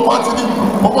dire au parti,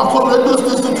 on va faire radio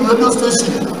station,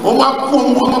 on va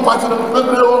prendre un parti de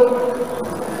l'autre.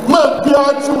 Mais bien,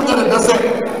 tu me dis, c'est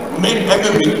mais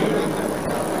ennemi.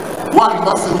 Moi, il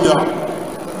va se dire,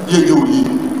 il est youi.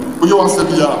 Il va se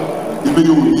dire, il est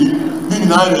youi. Il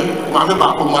n'a rien, ma mère va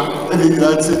comment, elle est là,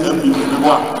 c'est un peu de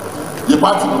moi. Il est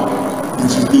parti,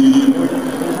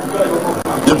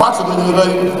 il est parti de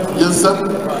l'éveil, il est seul.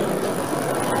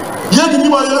 Il y a des gens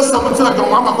qui sont venus à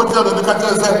la côté de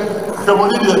l'éducation. Que mon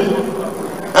idée,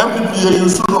 MPP est une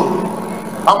solo.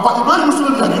 En particulier, une solo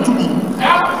qui a dit tout.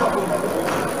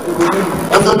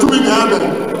 If the 2 million,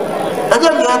 and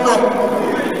then you have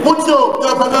Mutio,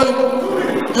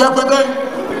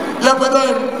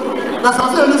 that's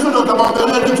what I listen about the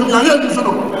lady to me. I hear you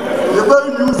soon. The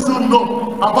very you soon know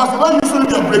about the way you should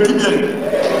be breaking in.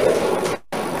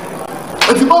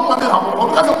 It's about what they have,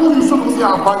 because who you should see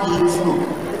our body you soon.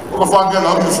 Of our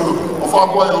girl, you soon, of our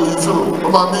boy, you soon,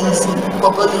 of our men, you soon,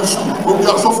 Papa, you soon, of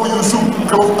your sofa, you soon.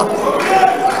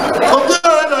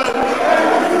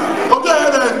 Okay,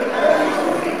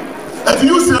 if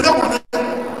you see them,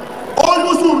 all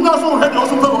you soon, that's all head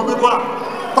also go.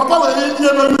 Papa, you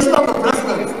should have the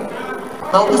president.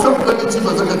 Now, this is the chief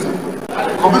executive,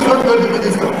 commission the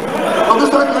minister,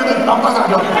 commission the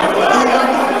ambassador.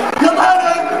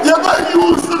 You're very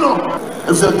used to know.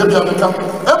 If they get the American,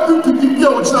 every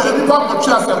people which are any part of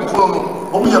chess and chrono,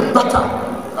 or we are better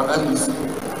than NBC.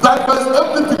 Likewise,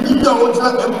 every people which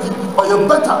are empty, or you're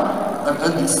better than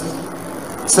NBC.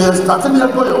 Say, starting here,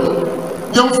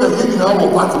 you say, you know,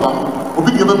 what about, or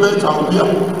be given better, or be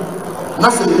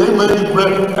nothing, they may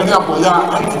bread, and your boy,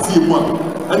 and see one.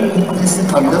 NBC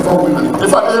can never win.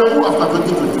 If I ever after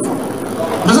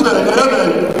 2024, listen to the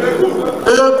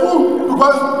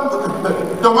because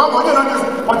the one what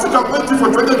you can wait for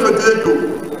 2028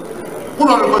 who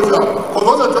not because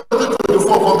also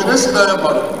 2024 combination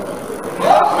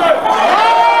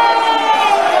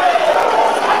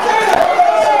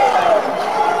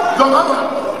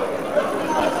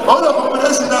all the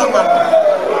combination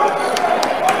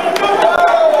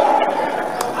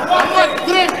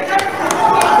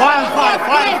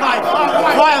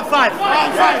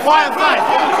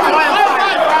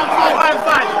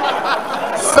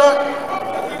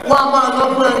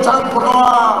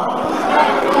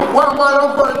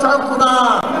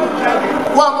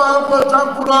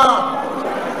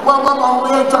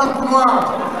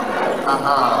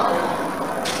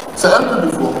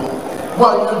before.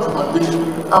 Why you to my day?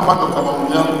 I'm not a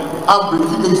Camaroonian. I'm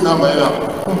breaking it now by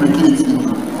I'm breaking it.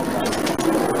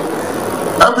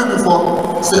 Every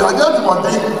before, say I get my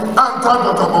day, I'm tired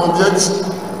of Camaroonians.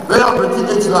 They are breaking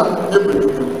it now. You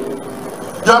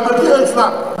are breaking it now.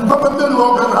 You probably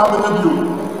don't have you.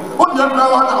 What you have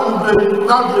now, I will break.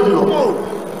 Now you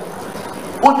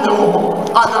what you know,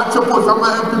 I have to put some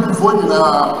MP before you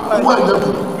now.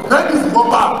 That is for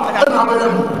bad. And I'm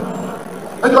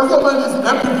and you also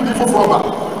MP before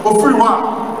for free one.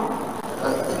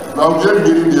 Now we're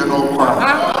getting the no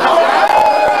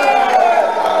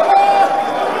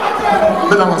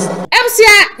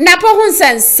Emsia Napo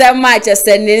hunsen sema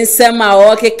chesteni nsema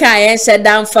o keka yen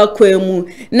hyedan fa kwemu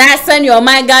na send your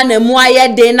man Ghana mu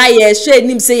ayede na ye hwe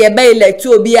nim se ye be elect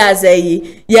obi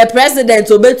azayi ye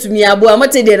president obetumi abo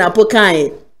amote de Napo kan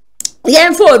ye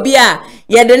mfa obi a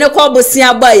ye de ne kwabosia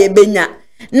abo ye benya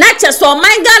na cheso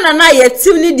man Ghana na ye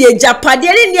tim ni de japade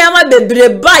ni niama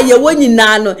bebreba ye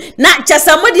wonyina no na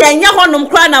chesa mo de anya honom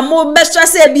kra na mo behwa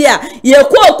se bia ye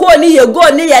kokoo ni ye go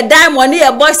ni ye diamond ni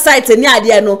ye boy site ni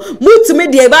ade no mutumi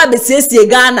de ba besiesie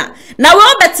Ghana na we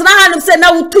obetena hanum se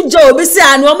na wutujo obi se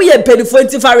anu mo ye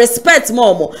pedifo for respect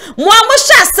mo hwa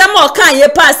asem o kan ye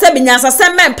pa se binyansa se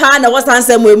mempa na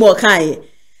wasanse mo kan ye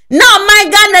now my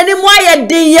Ghana ni mo aye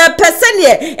din ye person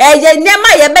ye ye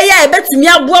nyema ye be ya betumi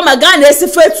abo ma Ghana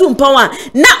esifu etu mpon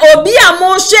na obi a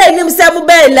mo hwe nim se mo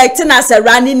be electing as a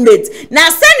running mate na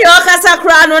send your kasa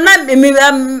kra no na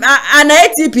ana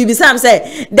ATP bi sam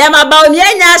say dem about me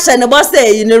anya hye ne boss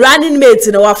say ni running mate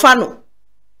no wafa no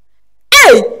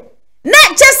na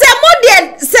chese mo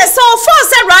de se so for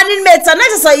say running mate na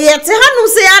chese ye te hanu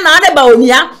se ya na ade ba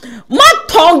omia mo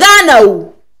ton Ghana o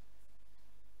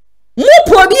mu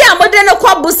pobi a modene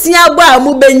kwa busia gbo a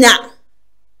mu benya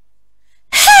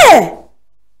he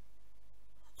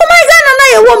oh my Ghana na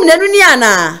ye wom nanu ni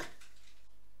ana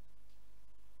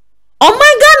oh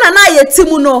my Ghana na ye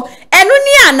timu no enu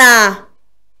ni ana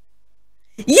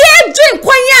ye drink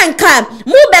kwanyanka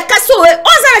mu beka so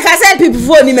ozan ka say people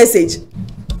for ni message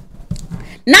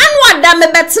nanu adam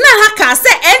betena ha ka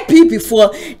say NPP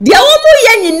for de wo mu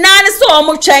ye nyina ne so o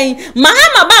mu twen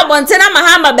mahama ba bontena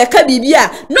mahama beka bibia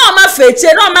no ma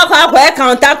feche no ma kwa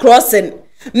counter crossing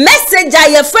message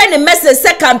your friend message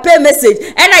say campaign message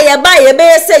and ye ba ye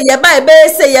be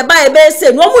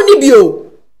say no mu ni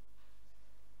bio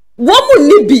wo mu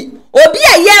ni bi obi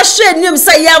a ye hwe nim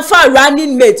say ye fa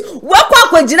running mate wakwa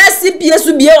kwagina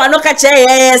CPS bie wa no ka che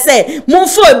ye say mu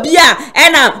fo obi a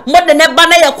ena mo de ne ba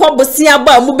na ye kwabosia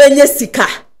ba mu benye sika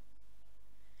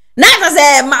na ka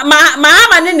say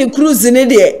mahama ne cruise ne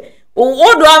de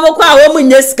odo amokwa wo mu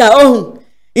nye sika ohun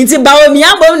inti ba omi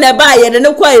ambom ne ba ye de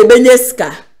ne kwa ye benye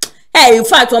sika in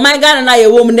fact o my Ghana na ye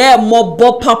wo mu na e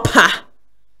mobo papa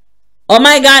o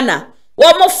my Ghana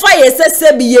Womo fire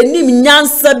sebi ye nim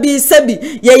nyansa bi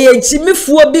sebi ye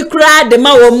jimifuo bi kra de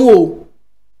ma womu o.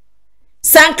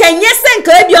 Sankanye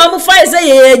senka ebi omo fire se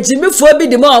ye jimifuo bi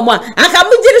de ma womu anka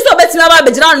mujiri so betima ba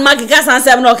begina on makika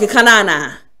sansem na okeka na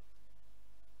na.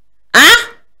 Ah?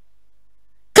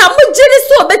 Kamujiri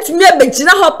so betimi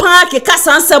begina ho pan akeka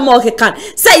sansem okeka.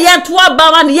 Se ye to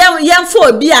aba ma ye fo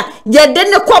obi a ye de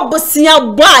ne kwabosia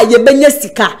bo a ye benya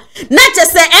sika. Not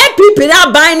just say NPP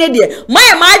na buy ne de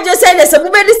my just say there's a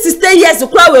movie 60 years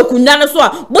kura we kunya no so a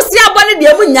bosi abone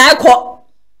de mu nya ekọ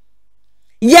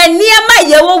ye niema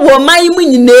ye wo man mu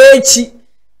nyina echi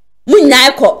mu nya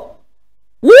ekọ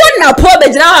wo na po be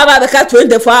gina ha ba be ka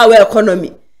 24-hour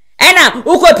economy ena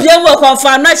ukopie mu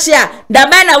konfa no share da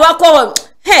man na wako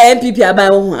hey NPP abai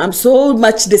wo I'm so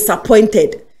much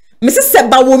disappointed Mrs.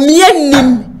 Seba wo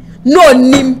nim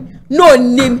no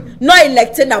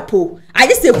elected Napo I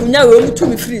just say kunya we mu to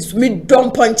me free so me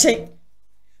don ponche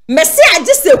me say I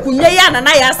just say kunya ya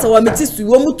na ya asa wa meti su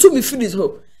we mu to me free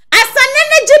so as an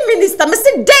energy minister me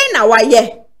say den na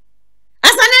waye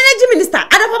as an energy minister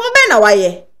ada papa ben na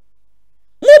waye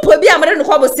mu po bi amre no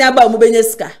kwa bosia ba mu benya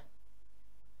sika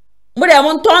mu de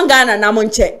mo ntonga na mo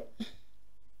nche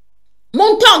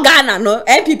Monton Ghana no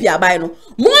NPP abai no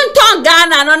Monton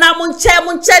Ghana no na munche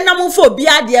na munfo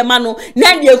bia de ma no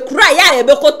na de kura ya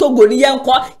ebeko Togo ni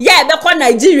yenko ya ebeko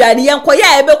Nigeria ni yenko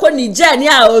ya ebeko Niger ni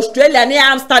Australia ni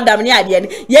Amsterdam ni ade ni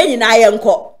yen na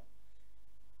yenko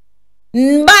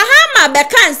Bahama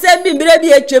beka nsem bi mire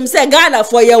bi etwem se Ghana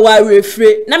for ye wa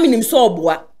refre na minim so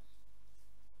oboa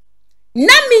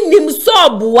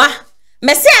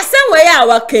mesi asem we ya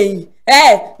wakan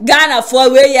Ghana for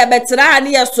we ye betra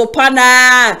ni ye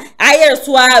sopana aye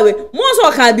so awe mo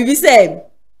so kan bibi say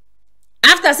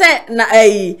after say na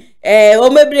o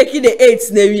me break the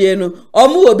 8 na wie no o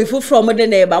mo obi foforo mo de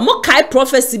na eba mo kai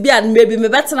prophecy bi an maybe me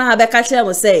betra ha be ka kire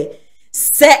mo say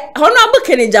honorable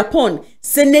Kenny Japan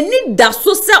se neni da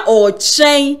so se o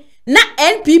chen na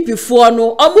NPP for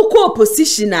no o mo ko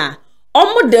opposition a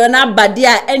omo de na bade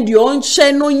a and the on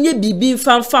chen no nye bibi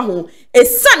fanfa ho e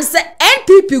san se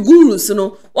NPP gurus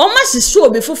no o ma hihye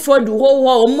obi foforo du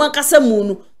ho o mo akasa mu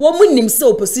no wo mu nim se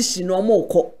opposition no mo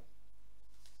ko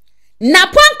na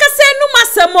pankase no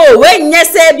masemo we nye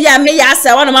se bia me ya se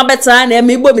wona mabeta na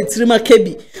me igbo mitirima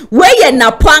kebi we ye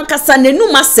na pankasa ne nu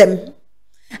masem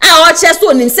a o che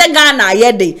so nim se Ghana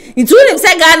ayede nti nim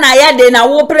se Ghana ayede na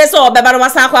wo press o beba no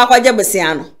masa akwaje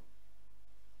besia no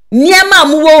niema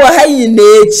mu wo ha yin na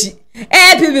echi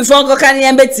people for go kan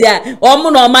yan betia o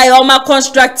mu no my o ma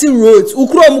constructing roads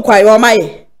ukuro mu kwai o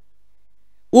maye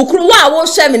ukuro wa wo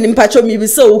hye me mpacho mi bi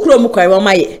so ukuro mu kwai o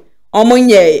maye o mu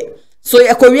nye so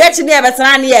ekowie chi ne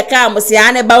betana ne ye ka mo se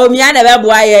ane ba omi ane be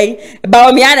boa ye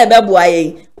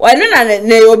wonu na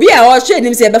ne obi a o hye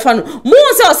nim se be fa no mu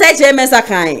se o se che mensa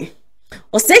kan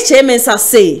o se che mensa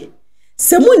se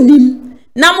mu nim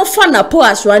na mo fa na po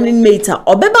as running mate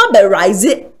obeba be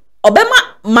rise obema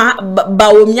ba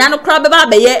omi ane kra beba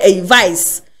be ye a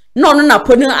vice no na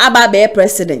po ni aba be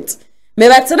president me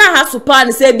betana ha so pa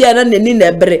ne se bia na nani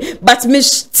na bere but me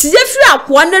tie firi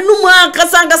akwa na numu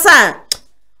ankasa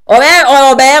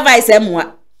o be vice emwa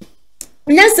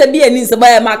nyanse bi ani se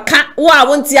ba maka wa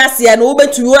wonti ase na wo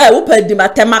betu wo padi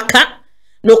matemaka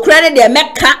no kra ne de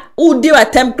meka wo di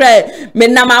watem kra me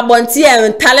na mabonti e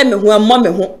ntale me ho ammo me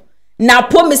ho na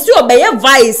po me si obeye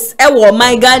vice e wo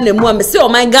man Ghana mu me si o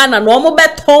man Ghana no mo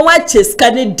beton wa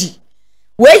cheska ne di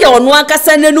we ye ono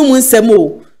akasa nanu mu nsem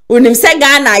o onim se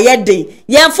Ghana yede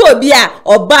yemfo obi a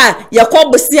oba ye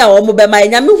kobosi a wo mo be ma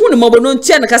nya me hu ne mo no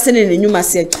ntia ne kase ne nyuma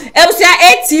se ebusia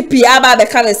ATP aba be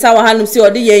ka nsa wa hanum se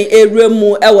ode ye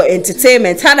ewremu e wo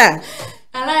entertainment hana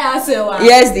ala ya se wa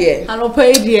yes dear alo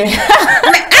pay dear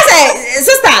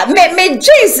sister me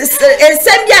jeans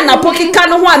sembia na pokika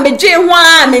no ho a me je ho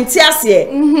a me ntiase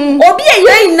obi e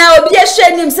yoyin na obi e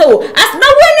hwe nim se o as na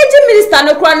wo energy minister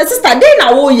no kra na sister dey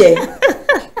na wo ye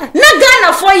na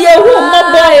Ghana for ye hu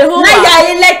mobo na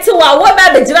ya elect wa wo ba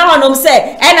be jira honom se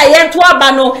e na ye to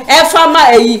aba no e fama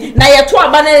eyi na ye to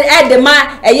aba na e de ma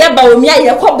e ye ba omi a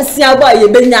ye kobsia ba ye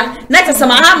benya na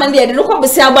kesema ha ma de no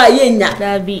kobsia ba ye nya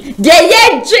dabi de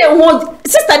ye je ho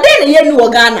sister dey na ye ni wo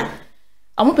Ghana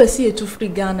amu pesi e to free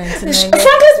Ghana ntina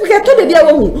frankly speaking to de dia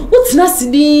wo hu utina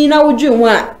sidi na wo dwe ho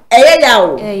a eye ya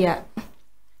wo ya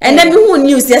and then we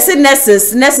news yes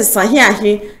nurses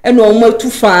ahe eno o matu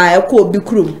fa e ko obi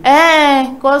krum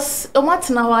cause o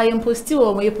matina wa ye posti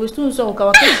o mo ye postu so ka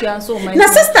waketua so my na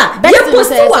sister ye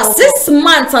posti wa 6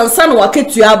 months and son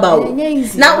waketua ba o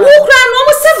na wo kra no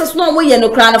mo service no mo ye no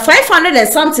kra na 500 and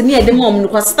something near the mom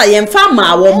no sister ye mfa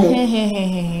ma wo mo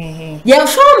ye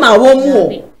mfa ma wo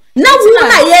mo na wo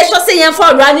na ye hwe se yen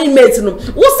for running mate no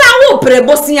wo sa wo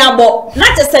prebosin abo na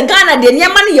che se Ghana de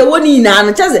niam na ye woni na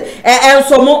no che se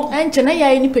ensomo enche na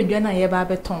ye nipadua na ye ba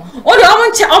beton o de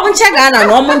omonche Ghana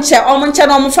no omonche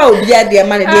no omfa obi ade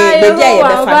ma ne de bia ye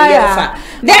be fa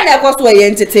then e ko so ye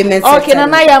entertainment okay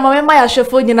na ya mama ya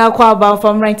hwefo nyina kwa ba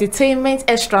from entertainment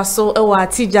extra so e wa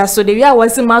tija so de wi a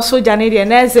wasi ma so jane de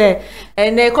na se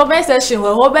ene comment section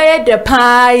ho be ye de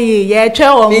pai ye twe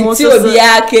o mo so obi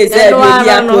ake ze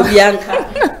obi anka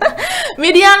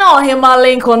media no hima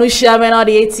link on share na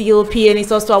the Ethiopia and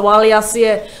so wali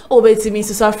ase obetimi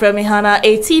so from me hana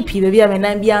ATP be me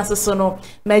nan bia so no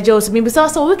majors me bisa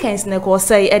so weekends na ko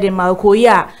say e de malko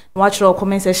ya watch your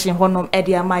comment section honom e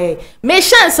de amaye me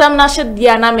shan sam na hye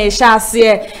dia na me sha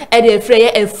ase e de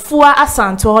freye efua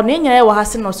asanto ho ne nyere wo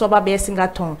hase no so ba be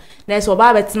singaton na so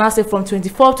ba betena se from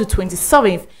 24th to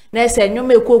 27th na se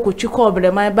nyom ekokotwi ko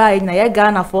obreman ba na ye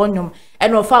Ghana for nyom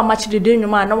eno ofa match de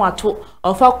nyom na wato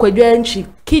ofa kwadwa nchi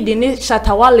kidi ni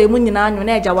shatawale mu nyina anyo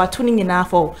na eja wato ni nyina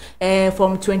for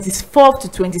from 24th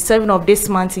to 27th of this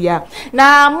month yeah.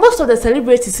 Now most of the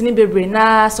celebrities ni bebre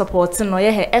na support no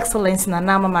ye excellence na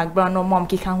na mama background no mom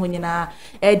kika ho nyina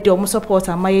do mo support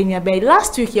amaye nya be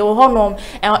last week ye wo honom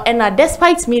and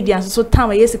despite media so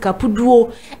time yesika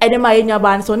puduo ede ma ye nya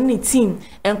ba so ni team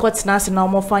enkotena se na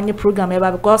mo fanye program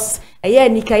eba because eye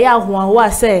nika ya ho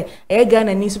ase eye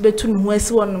Ghana ni so betu no ho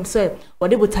asi wonom se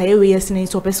wode botaye we yesine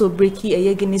so pese breaki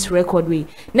eye Guinness record we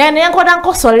na enkoda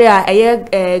nkosore a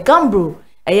eye Gambro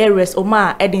eye rest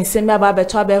oma edin semba ba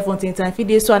beto aba fontin tan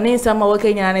fidie so anen sama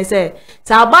woke nyana ne se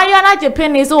ta abayo na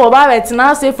Japan so wo ba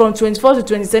betena say from 24 to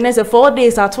 27 say 4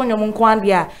 days atonyom nko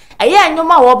dia eye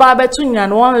anyoma wo ba betu nyina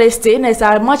no one list na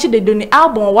say much de doni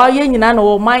album wa ye nyina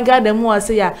no my god dem wa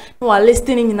say ya no wa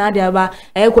listing nyina dia ba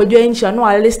eye kwadwa nchia no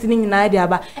wa listing nyina dia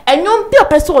ba enyom pio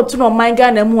pese otu no my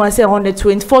god dem wa say on the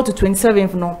 24 to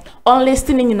 27th no on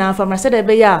listing nyina from say de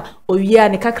be ya owie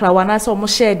ne kakra wa na say omo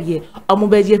share die omo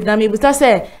ba je na me buta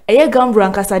say eye Gambro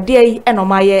ankasa de e no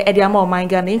maye e de ama o my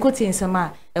god na inkoti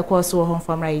nsema e ko so ho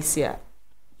from Raisia.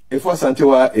 Ifwa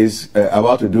Santiwa is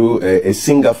about to do a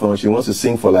singer-thon. She wants to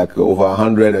sing for like over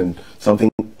 100 and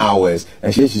something hours.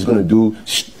 And she's going to do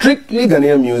strictly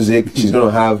Ghanaian music. She's going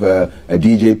to have a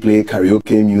DJ play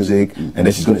karaoke music, and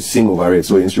then she's going to sing over it.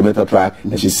 So instrumental track,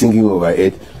 and she's singing over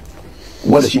it.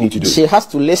 What does she need to do? She has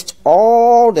to list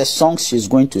all the songs she's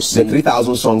going to sing. The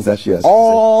 3,000 songs that she has.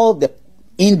 All the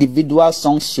individual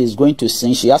songs she's going to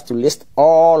sing. She has to list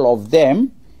all of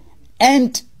them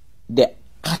and the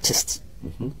artist.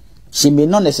 She may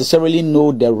not necessarily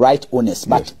know the right owners,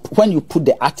 but when you put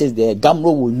the artist there,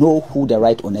 Gambro will know who the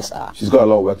right owners are. She's got a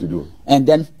lot of work to do. And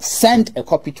then send a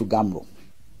copy to Gambro.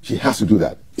 She has to do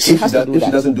that. If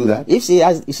she doesn't do that,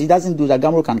 if she doesn't do that,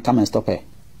 Gambro can come and stop her.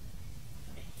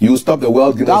 You stop the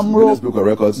World Guinness Book of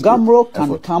Records. Gambro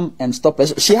can come and stop her.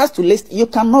 She has to list. You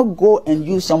cannot go and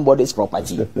use somebody's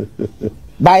property.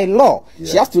 By law,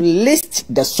 she has to list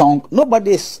the song.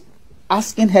 Nobody's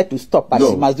asking her to stop, but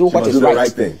she must do what is right.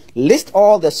 Thing. List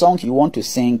all the songs you want to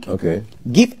sing. Okay.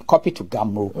 Give a copy to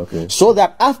Gambro. Okay. So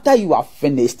that after you are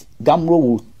finished, Gambro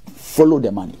will follow the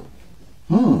money.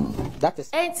 That is.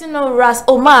 Ain't no Ras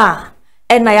Oma.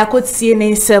 And I could see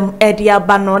in some Edia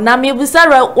Bano. Now, me was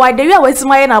why the real was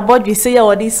my board we say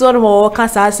or this sort of more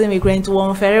cancer immigrant to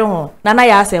one ferry home. Nana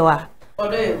Yasewa.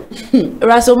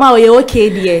 Rasoma we okay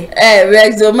die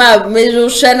Rexoma mejo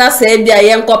shena se bia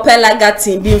yen kopela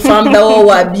gati bi fambe wo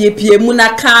wa bie pie mu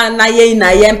na ka na ye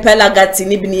na yen pela gati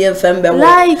ni bi ni yen fambe wo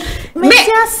like me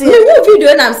just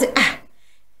video na say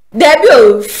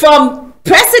debut from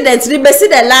president ni be see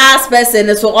the last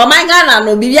person so o my Ghana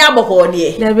no bi aboko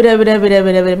die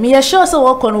debe me ya sure so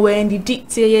work on when the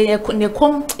dictate ye ne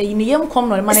kom ni yem kom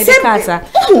no man de kasa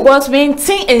but me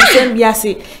tin ensem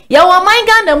biase ya wa my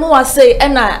Ghana mu wa say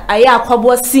na aya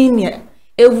akwabo senior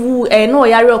evu no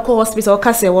ya re ko hospital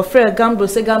kase wo frere Gambro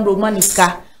say Gambro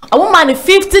maniska a woman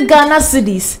 50 Ghana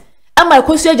cedis am I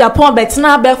question Japan bet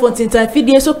na be for tintan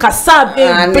fidie so kasa be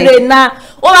na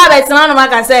o ba bet na no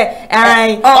maka say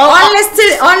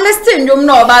honestly ndum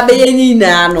no ba be yin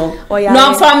na no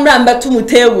no famra mbetu mu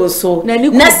table so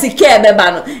na sike be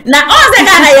ba no na o se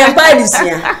Ghana yen pa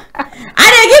disia and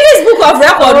I give this book of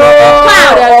record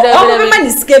o man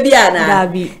sike bia na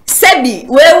sebi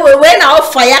we na o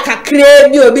fire kakra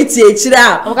bi obi ti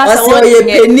echira o se oye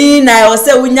peni na o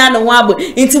se unya no ho abo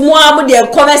nti mo am de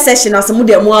conversation as mo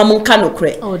de mo am nka no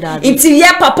kre nti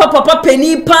ye papa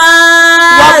peni pa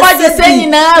wa pa de se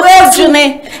nyina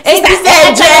wejune enti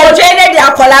se je ne dia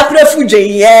akola kura fudwe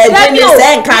Jenny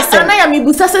say nkase na ya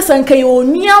mibusa se sanka yo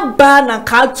nua ba na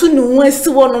ka tu nu asi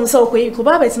wonom se okoyi ko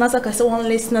ba betina saka se won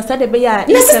listener say de be ya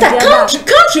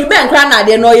country ben kra na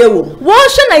de no ye wo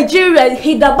Nigeria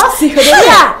hidabasi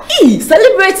ya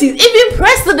celebrities even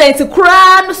president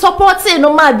kra supporting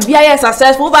no ma bia ya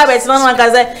successful ba betina na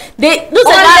ka say they do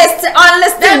say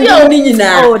honest ni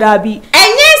nyina oh that be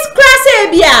enye kra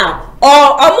say bia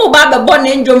omo ba bebo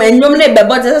ne ndwom enwom ne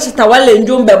bebo te seta wale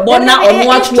ndwom bebo na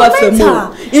omo atu afemu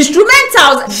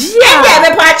instrumentals yeah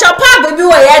be pa chopa baby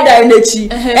wo ye da nechi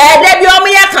da bi omo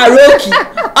ya karaoke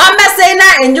o me say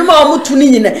na ndwom omo tu ni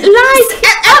nyina like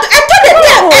eto de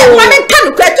bia ma me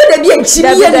kan ko eto de bia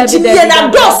chimie na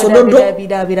doso dodo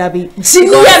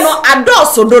chimie no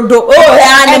adoso dodo oh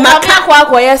ya ne maka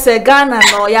kwa ye se Ghana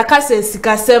no ya ka se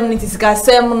sikasem ni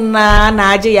sikasem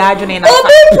na age ya adwene na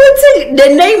obi putting the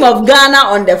name of Ghana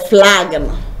on the flag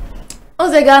no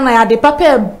Oze Ghana ya de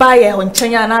papa buy ho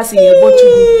nchenya na se ye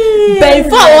botu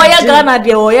before wo ya Ghana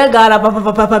de wo ya Ghana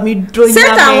papa mi donya me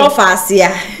Satan wo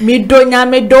fasia mi donya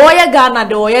me do ya Ghana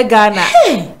de wo ya Ghana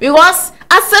because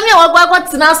asemi wo gwa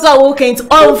tina so wo kent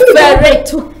on ferry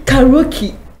to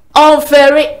karaoke on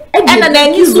ferry ena na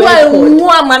ni so mu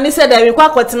amane se da we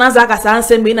kwa tina za kasa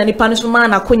ansem bi na nipa no so ma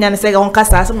na konya ne se ga on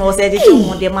kasa asem wo se je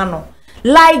ho de ma no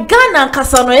like Ghana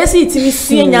kasa no yesi itimi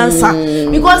sie nyansa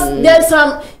because there's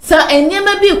some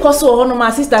enyema bi koso ho no my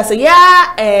sister say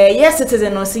yes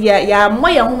citizen no say ya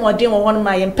moya homodin wo ho no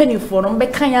ma ye mpanifo no mbe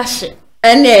kan ya hye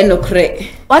ene no kre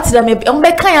what da me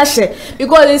mbe kan ya hye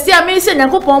because you see me say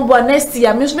Nyankopon bo next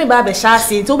year me so me ba be sha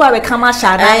se to ba be kan ma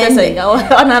sha na say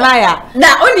onana ya na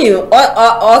oni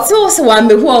o ti o se wa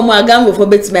me hu o mu agango fo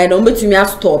betime na o betumi a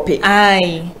stop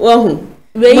ai wo hu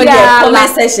we ya comment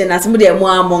section as mu de mo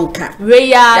amonka we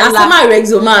ya la sama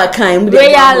rexoma kan mu de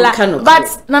mo amonka no but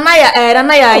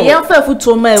nana ya ye fa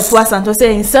futo ma efu asanto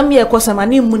say nsam ye kosama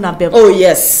ni mu na bem oh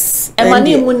yes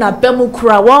emani mu na bem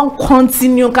kura won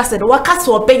continue kase de wakase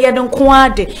obeye de nko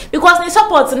ade because ni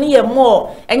support ni ye more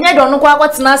enye do no kwa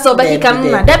kwatena so be kika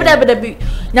na debe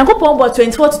Nyankopon bo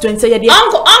 24 to 20 ye de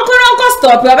uncle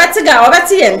stop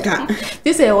obeti ye nka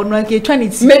this say onu anke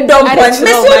 20 me don point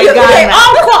me so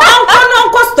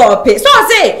uncle stop it so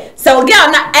say so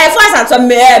girl na first at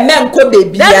men ko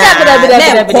baby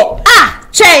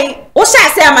chain o sha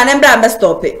say amane mbra be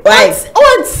stop it right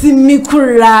o ti mi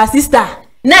kura sister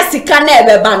na sika na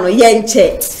ebeba no ye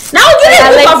nche na o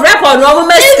give of record no mo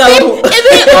mesika even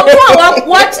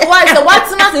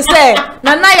what not say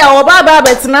na ya oba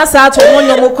betina sa to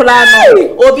monyo mokura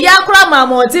no obi akura ma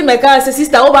mo ti meka say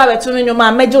sister oba betu monyo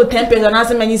ma meje 10 pesos na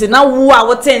se manyi say na wo a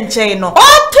wo tenche no o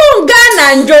tunga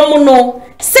na ndwom no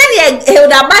sene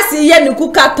Hilda Basi ye ni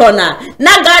kukatona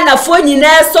na Ghana fo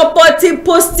nyina supporting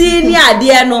posting ni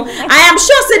ade no I am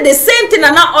sure say the same thing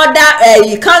na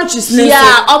other countries ni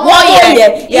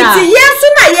iti yesu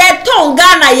na ye ton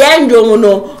Ghana ye ndwom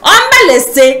no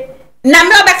ombelese na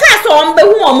me obeka so ombe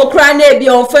hu omokra na ebi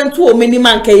onfantu o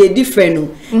minimum ka ye different no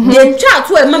ye twa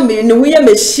to e ma me ne hu ye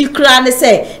me shikra ne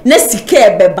say na sika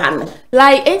ebeba no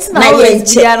like ain't na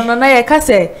ye na ye ka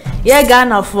say ye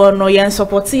Ghana for no ye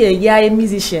support ye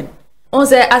musician on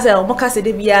say as a omoka say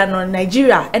de bia no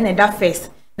Nigeria and that first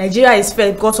Nigeria is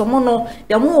first because omo no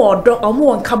ya mo odo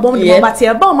omo nka bom de but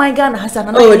ye ba my Ghana hasa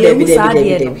na ye hu sa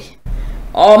de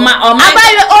oh my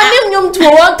abayo onim nyum to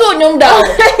won to nyum da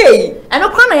eno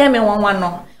kwa na ye me wanwan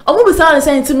no omo bi sa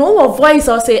say nti no voice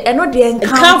or say eno de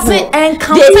encounter de yan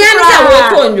say wo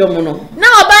to nyum no na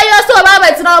obayo so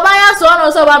obabet na obayo so no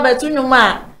so obabet nyum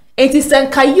a enti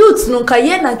senka youth no ka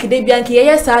ye na nkede bia nke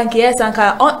ye sa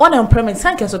nka on employment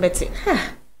sanke so beti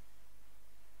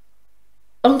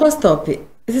uncle stop it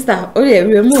sister we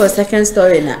remove a second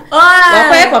story na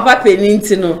wa papa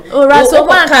peninti no so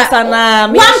one kasa na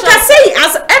one kasa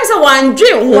as em say one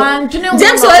dream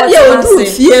James obi odu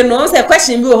fie no say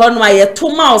question bi ho no aye to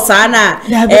mouse na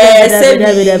say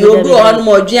obi ho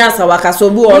no odwen asa wakasa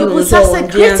obi ho no so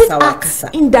odwen asa wakasa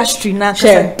industry na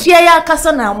kasa dia ya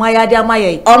kasa na amaya dia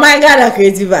amaya oh my god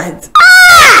creative art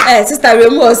sister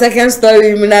remove second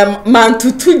story na man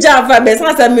tutu java be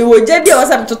say me wo je dia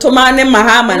wasam toto man ne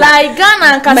mahama like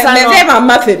Ghana kasa no me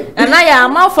mama fem na ya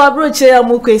ma fa broche ya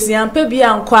mu kwesi ampa bi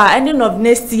ankwa ending of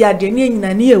next year de ne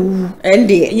nyina ne ewu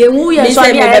ende ye wu ye so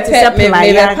ya te supply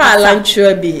ya pa lunch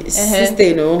bi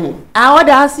sister no ho what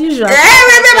as usual me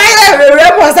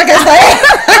remove second story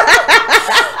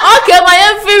okay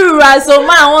my feel so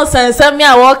ma won sense me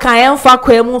a wo kan en fa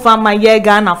kwa mu fa ma ye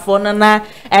Ghana fo no na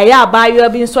ya abayo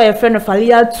bi so ye friend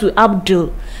Falia to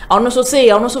Abdul ono so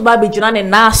say ono so ba be jina ne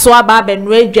na so aba be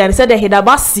no aduane se de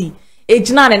hidabasi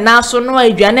ejina ne na so no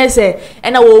aduane se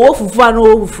na wo fufu ano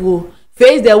wo fufu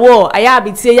face the war aya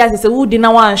abitie ya se wudi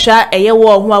na wan hwa eye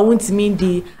war ho a wuntimi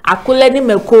di akole ni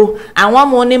meko anwa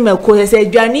mo ni meko se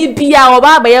adwane bia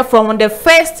oba abaye from the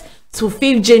 1st to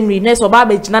 5th January next oba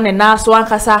abegina ne na so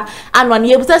ankasa anwa ne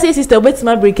yebuta say sister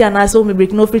obetima break na so me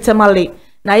break no free temale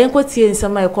na yenko tie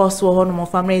nsema e course ho no mo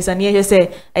family is na ye say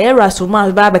eye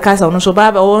rasoma ba be kasa no so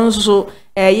ba won so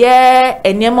eye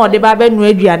enema ode ba be nu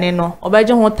aduane no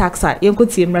obeje ho taxa yenko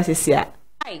tie mra sesia.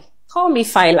 Hi, call me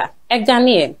Phyla, a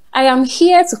Ghanaian. I am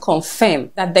here to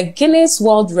confirm that the Guinness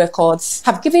World Records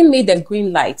have given me the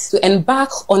green light to embark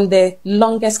on the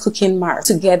longest cooking marathon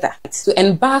together.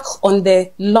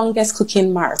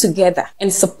 Together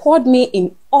and support me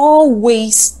in all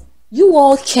ways you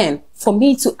all can for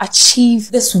me to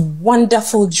achieve this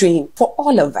wonderful dream for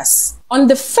all of us. On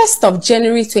the 1st of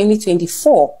January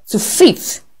 2024 to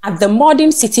 5th at the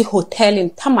Modern City Hotel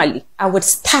in Tamale, I would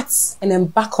start and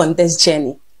embark on this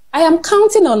journey. I am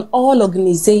counting on all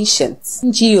organizations,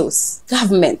 NGOs,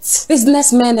 governments,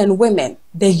 businessmen and women,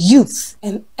 the youth,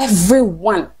 and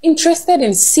everyone interested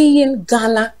in seeing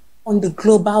Ghana on the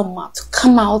global map to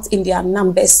come out in their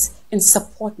numbers and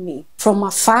support me from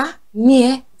afar,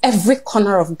 near, every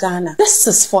corner of Ghana. This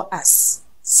is for us.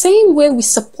 Same way we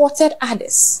supported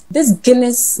others. This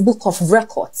Guinness Book of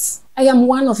Records. I am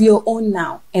one of your own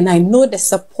now, and I know the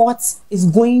support is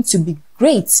going to be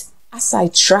great as I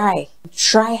try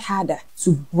harder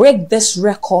to break this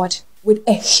record with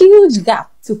a huge gap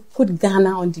to put Ghana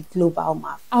on the global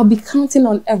map. I'll be counting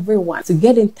on everyone to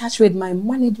get in touch with my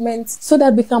management so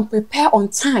that we can prepare on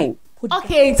time.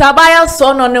 Okay, tabaya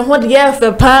son on the what year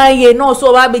for pie, no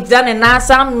so I be done and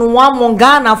Nasam, no one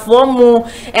Ghana for more,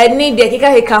 and need the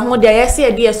Kika Hikaho, the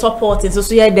SC dear support in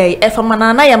Socia Day,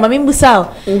 Efamanana,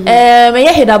 Mamimbusa, may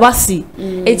I head Abasi,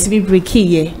 it's be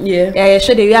breaky, yeah,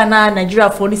 should they are now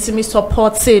Nigeria for this me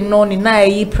support, say no,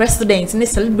 ni president, ni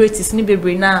celebrities, ni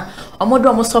bebrina, or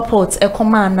more support, a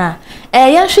commander,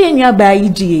 yashi in your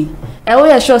bayi. We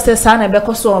are sure says Sana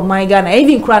because of my Ghana,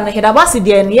 even Kran head Abasi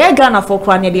dear, near Ghana for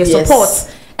Kran, dear support,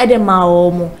 Edema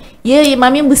Omo. Ye,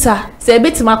 Mammy Busa, say a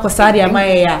bit Marcosaria,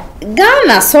 my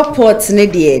Ghana supports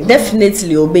Nadia,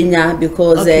 definitely Obenya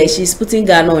because she's putting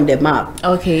Ghana on the map.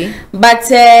 Okay. But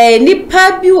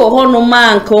Nipabi or Hono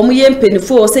man, come yen penny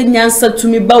say answer to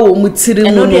me bow mutiri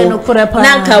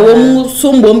Nanka womu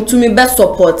sumbum to me best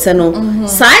support no.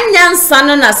 Sign yan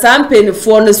son and a sam penny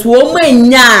for this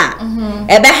woman ya.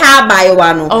 Ebe ha by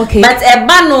one. Okay. But a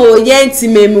bano yenti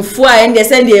me mufua and they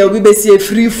send you be see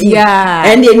free food. Yeah.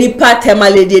 And the nipa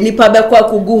temale nipa bekwa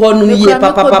kugu honu ye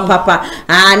papa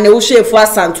and ushe for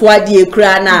santwa die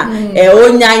kra na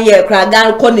onya ye kra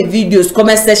gan ko ne videos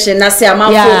comment section na say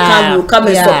amafo come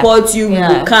and support you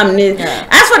will come.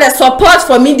 As for the support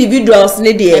from individuals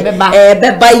ne de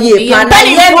beba ye pa na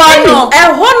ye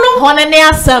hono ne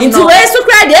asem into we so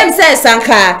kra dem say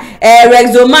sanka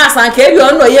Rexoma sanka e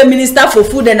no ye minister for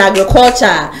food and agriculture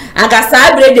anga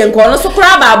sabre de nko no so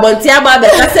kra ba abonti aba be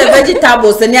ka say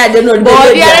vegetables ne ade no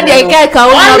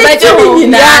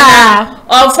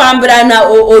of Fambrana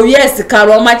or yes,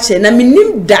 Karomache, na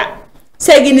minim da.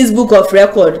 Say Guinness Book of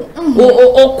Record.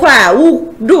 Kwa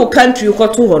who do country you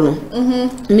got to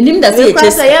hono. Minim da say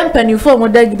I am penny for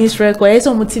modern Guinness Record. It's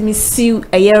almost me see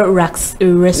a year racks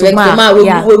resoma. We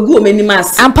go many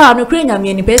mass. I'm proud of Ukraine. I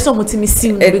mean, the person with me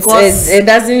see because it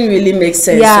doesn't really make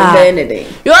sense. Yeah. Day.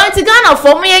 You want to Ghana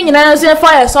for me and you know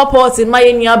fire support in my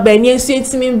area. Benny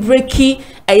sent me breaky.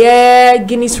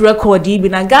 Guinness record bi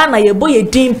na Ghana ye boy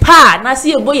din pa na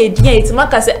see ye boy din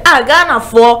etimaka say Ghana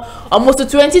for almost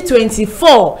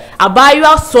 2024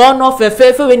 abayo so no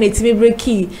fefe we netimi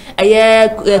breaki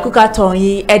kukaton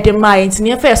yi edema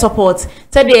intini fair support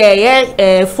say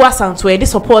the fu asanto e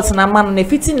support na man na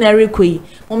fitinary koi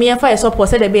mo me fair support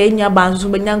say the be nya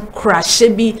banzo be nya crash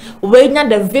bi we nya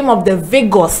the vim of the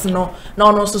Vegas no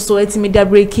so etimi da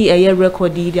breaki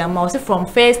record yi am say from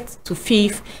 1st to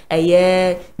 5th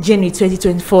January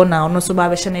 2024 now no so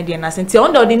ba shane dey na senti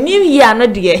under the new year no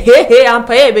dey hey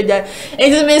ampa be ja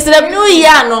it means the new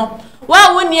year no wa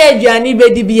woni aduane be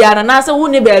di bia na so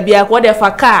woni ba bia ko de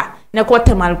fa car na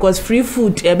quartermal cause free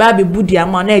food e ba be budi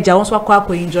ama na eja won so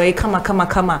akwa enjoy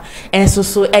kama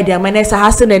so e dey ama na sa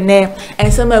hase ne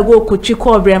ense ma go kochi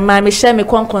ko brema me hye me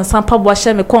konkonsan pabo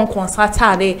hye me konkonsan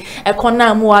tare e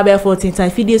kona mu wa be 14 time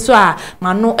fidie so a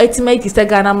ma no ultimate se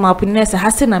Ghana map ne sa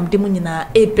hase na mde mu nyina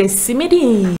e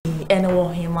pesimidi ene wo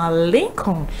hima Ohima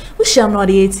Lincoln. We shall not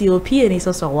the Ethiopia and it's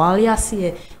also while you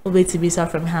see obeti bisa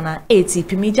from Hana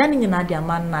ATP me janing na dia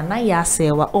man na ya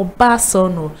sewa oba so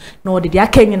no de dia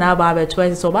kenyi na ba be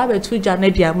twice so ba be tu ja na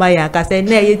dia ma ya ka say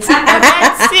na ye ti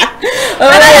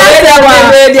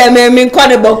we dia me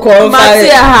nkone boko fa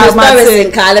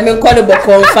kale me nkone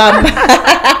boko fa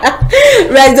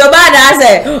Rezobada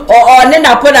say o ne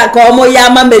na poda ko mo ya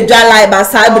ma medwa lai ba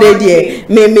sabre die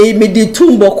me di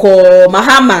tumbo ko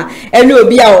Mahama eni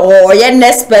obi a o ye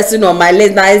next person on my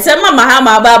list na say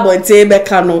Mahama ba bonte be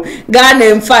kano Ghana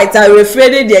in fight I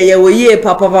refrain there ye wo ye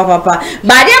papa but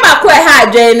dey ba ko e ha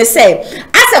adwen ne say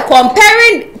as a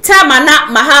comparing time na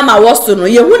Mahama was no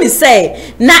ye hu ni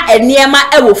say na eniema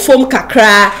e wo fom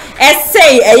kakra e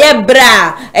say eye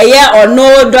bra eye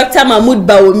ono Dr. Mahmoud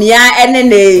Bawumia ene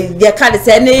ne de ka de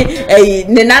say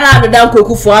ne nana adodan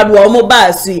kokufo ado o mo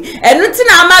ba su enu ti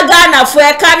na ama Ghana fo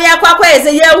e kare akwakwa e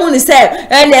say ye hu ni say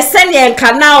ne sene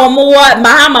enka na o mo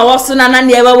Mahama was no na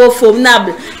ne e wo fom na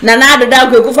nana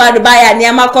adodan kokufo ado ba ya ne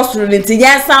ama kosuru ni ti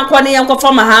ye san ko ne ye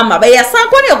nkofo Mahama ba ye san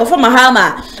ko ne ye nkofo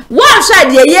Mahama wa sha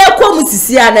de ye kom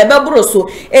sisi na ebebro so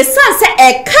esan se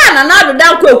e ka na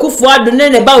adodan kokufo ado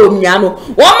ne ba omia no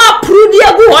wo ma prudi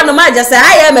egu ho no ma je se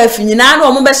aye ma finyina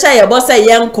no mo be hye ye bo se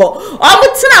ye nko o mo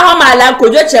tina ho ma la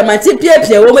kojo chemati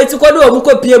piepie wo meti kodo o mo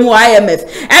kopie mu IMF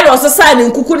e do so sa ni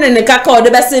nkuku ne kaka o de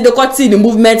be se de koti ni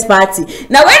movement party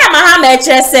na we na Mahama e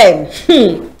kire se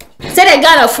se de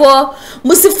Ghana for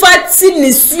musifati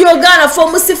ni suyo Ghana for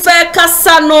musifa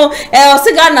kasa no o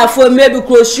se Ghana for maybe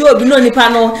kroshi obi no nipa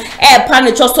no pa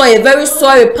ne choso e very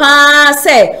sorry pa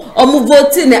se o mu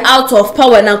voting out of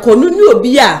power na konu ni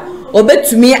obi a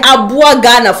obetumi aboa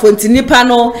Ghana for ntinipa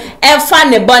no emfa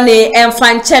ne bone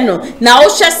emfa nche no na wo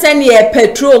hwe se ne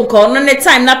petrol nko no ne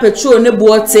time na petrol ne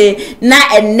buote na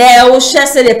ene wo hwe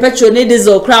se ne petrol ne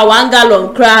diesel kra 1 gallon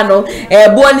kra no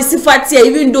bo ni sifati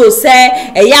even though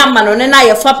say ya ma no ne na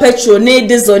ye fa petrol ne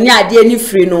diesel ne ade ni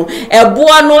free no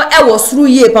bo no wo suru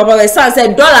ye papa we say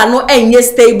dollar no enye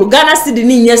stable Ghana cedi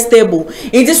ni enye stable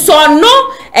it so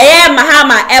no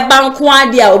Mahama banko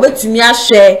ade a obetumi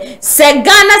ahwe se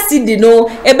Ghana cedi no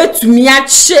ebetumi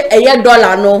ache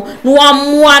dollar no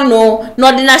amoa no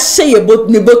no de na hye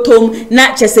ne botom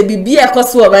na chese bibia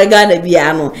ekoso wa Ghana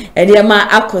bia no ede ma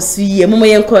akoso ye momo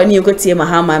ye nko ne nkotie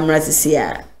Mahama mratisi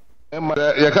ya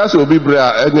ye ka so obi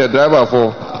bra enye driver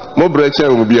for mo bra che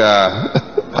o bia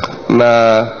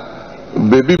na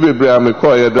baby bebra me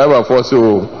call ye driver for so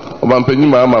o mampanyi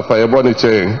Mahama fa ye boni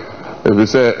che e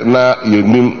say na ye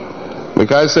nim me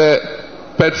ka say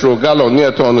petrol gallon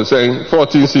near ton saying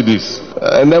 14 cedis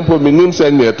and then for minimum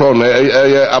saying near ton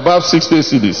above 60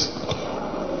 cedis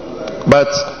but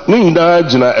ni na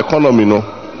jina economy no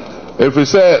if we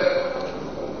say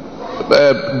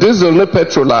diesel ne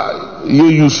petrol you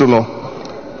use no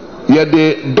ye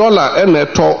the dollar and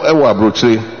to ewa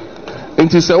abrochire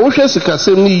nti say wo hwe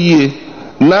sikasem ni yie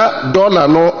na dollar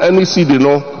no any cedi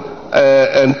no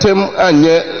entem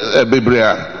anye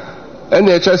bebrea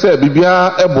ene eche se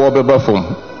bibia ebo beba fom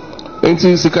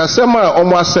enti sikasem a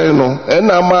omo asem no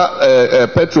ena ma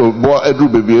petrol bo edru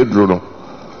bebi edru no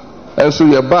enso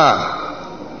ye ba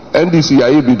NDC ya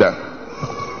ebida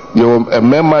ye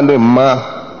emema ne ma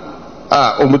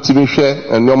a omutimi hwe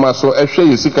enoma so ehwe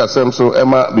ye sikasem so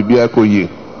ema bibia koyie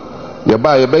ye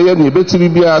ba ye be ye ne beti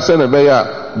bibia se ne be ya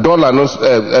dollar no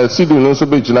cedi no so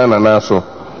be gina na so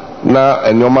na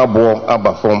enyoma bo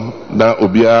abafom na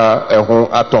obia eho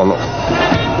atono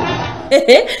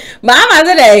Mahama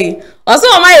say oso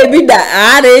o ma ebida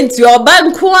are nti oba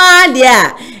nko ade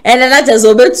a ene na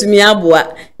chezo betumi aboa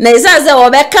na isa se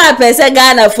obeka pese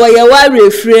Ghana for ye wa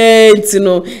refrent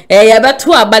no ye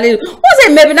beto abale wo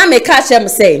say maybe na me ka chem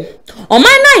say o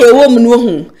man na ye wo mu no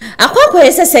hu akwakwa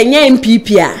ye se nya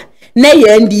MPP a na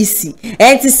ye NDC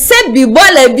enti se bi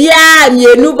bola bia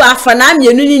mienu ba fa na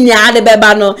mienu ni nya de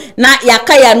beba no na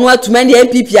yaka ya no atuma ne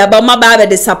MPP aba ma ba be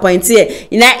disappoint ye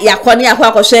na yakone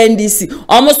yakwa NDC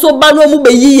omo so ba no mu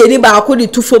be yiye ni ba akodi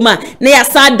tufoma na ya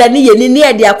sa da ni ye ni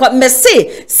e de akwa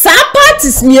mese sa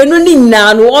parties mienu ni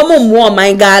na no omo mo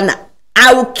man Ghana.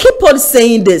 I will keep on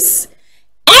saying this.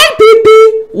 MPP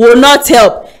will not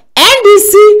help.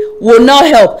 NDC will not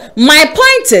help. My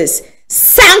point is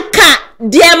sanka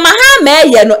dear Mahama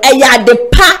ye no eya de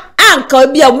pa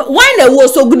anka bia why na wo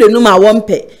so good enuma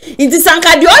wompe inti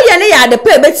sanka de oye ne ya de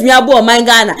pa betimi abo o man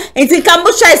Ghana inti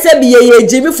kambo shy say be ye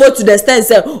jimi for to the stand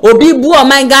say obi bu o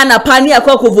man Ghana pa ne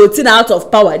akwa voting out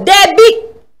of power there be.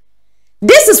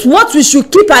 This is what we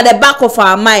should keep at the back of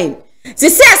our mind. See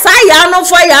say ya no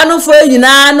for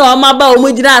nyina no o maba o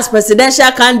mugina as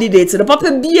presidential candidate the papa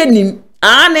bi enim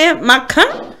ane maka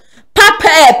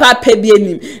papa bi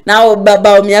anim na wo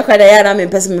baba o me akwada ya na me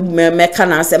pese me meka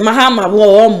na ase Mahama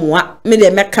wo moa me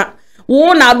de meka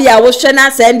wo na bia wo hwe na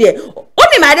ase de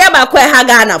oni ma de ba ko ha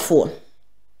ga na fo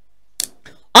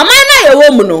o man na ye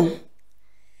wo mu no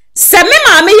se me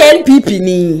ma me ye NPP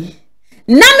ni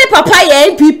na me papa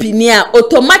ye NPP ni a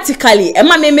automatically e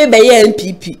ma me be ye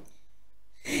NPP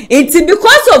it's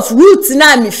because of roots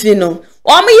na me fi no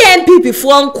ye NPP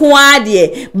for nko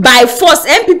ade by force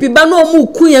NPP ba no mu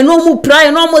kunye no mu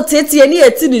pray no mu tete ni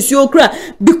eti ni si okra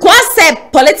because a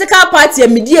political party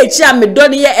me di echi a me do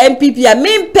ye NPP a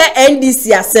me mpe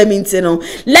NDC aseminti no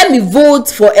let me vote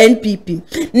for NPP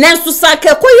nenso sake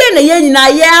koye na ye nyina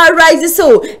ye rise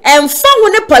so emfa ho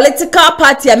ne political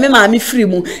party a me ma me free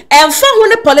mu emfa ho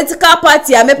ne political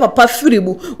party a me papa free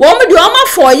mu wo me de o ma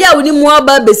for ye oni mu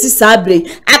aba besi sabre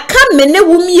aka me ne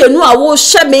wumi enu a wo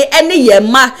hye me ene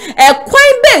ma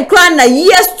kwan ben kran na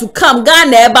years to come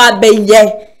Ghana eba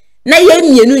benye na ye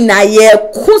mienu na ye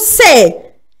ku se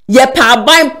ye pa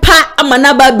ban pa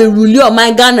amana ba be rule o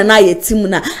man Ghana na ye timu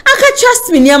na aka trust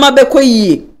me niam be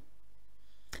koyi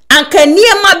anka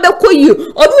niam be koyi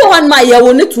obi won ma ye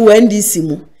woni to NDC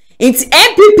mu it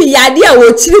NPP yade a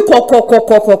wo chiri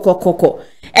kokokokokokokoko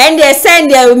and they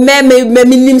send their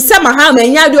me sama ha me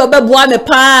nya de obeboa me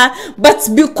pa but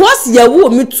because ya wo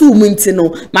me tu mu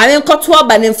ntino ma me nkoto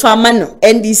aba ne mfama no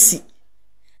NDC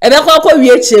ebe ko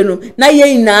wie che no na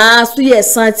ye nyina so ye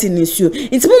santi ni suo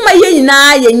ntimo ma ye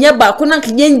nyina ye nya ba ko na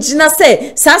ye ngina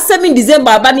se sa 7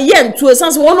 December aba ne ye ntuo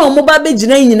sanso wono mo ba be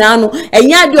gina nyina no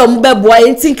enya de obeboa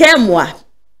ye ntinka moa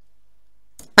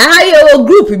aha ye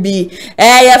group bi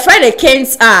ya Friday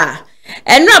Kings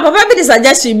and no papa be the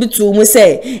suggestion be to mu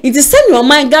say it is send your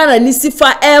mind Ghana ni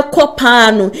sifa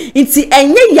ekopa no iti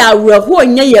enye yareho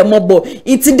enye ye mobo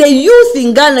iti the youth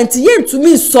in Ghana iti ye to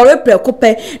me sorry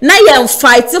prekope na ye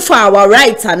fight for our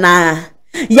right na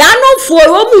ya no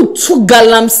for wo mu tu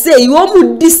galam say wo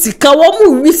mu disika wo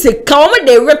mu wisika wo mu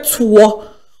de retuo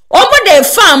wo mu de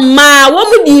fama wo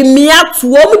mu di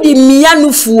miatu wo mu di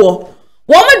mianufuo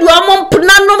womo de omo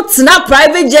nanom tina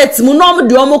private jet mu no mo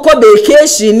de omo ko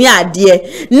vacation ni ade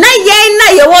na yen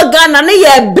na ye wo Ghana na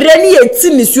ye bre ni ye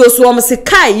timi suo so omo se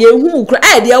kai ye hu kra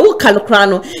e de wo kan kra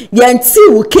no ye nti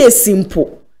wo case simple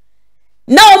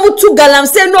na omo tu galam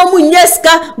se no omo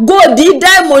nyeska gold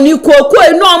diamond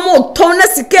koko no omo ton na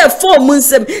sika form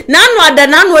nsem na anu ada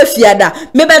na anu afiada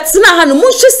me betina ha no mo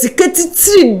hwe sika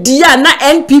titiri dia na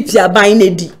NPP aban na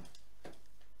di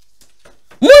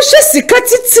Mushe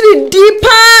sikati tiri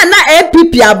dipa na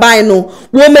NPP aban no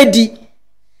wo medi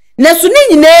nesu ni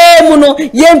nyine mu no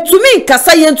yentumi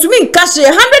nkasa yentumi nkashe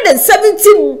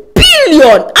 170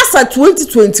 billion asa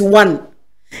 2021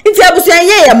 nti abusu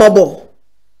ye mabo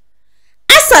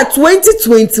asa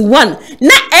 2021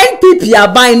 na NPP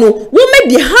aban no wo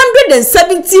medi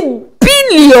 170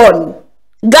 billion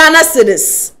Ghana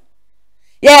cedis.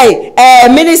 Yeah,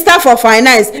 Minister for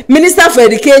Finance, Minister for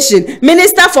Education,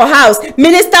 Minister for House,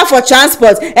 Minister for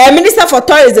Transport, Minister for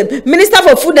Tourism, Minister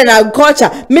for Food and Agriculture,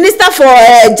 Minister for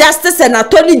Justice and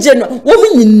Attorney General.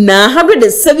 Woman,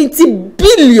 170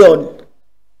 billion.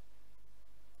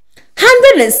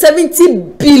 170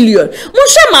 billion.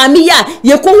 Musha mami ya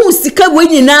yekohu sika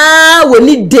wenyi na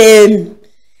weni dem.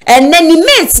 And then the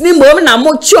mates ni mo na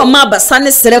mo chi o ma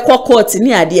basane sere court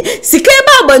ni ade sika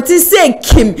ba abonti say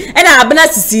Kim and abena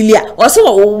Cecilia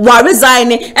also wa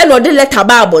resign and o de letter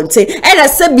ba abonti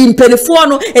and say bi mpelefo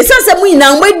no esanse mu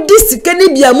nyina mo di sika ni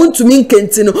bia mu ntumi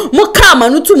nkenti no mo ka ma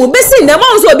no tu mo besi na mo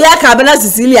so obi aka abena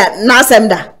Cecilia na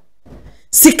asemda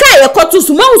sika ye kotu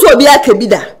so mo so obi aka bi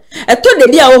da eto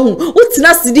de bia wo hu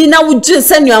utina sidi na wo gye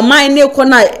senu aman ne ko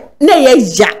na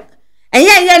ye ya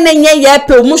enye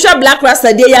pe musha black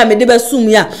rasta de ya me de besum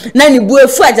ya na ni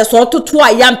buefu aja so toto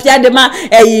a ya mpia de ma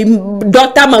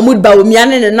Dr. Mahmoud Bawumia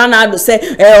ne na ado se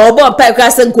obo pa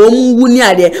krasa nko mu ni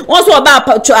ade won so oba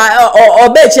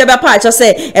oba eche be pa acha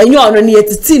se enye ono ne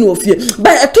yetiti no ofie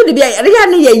ba to de bia ya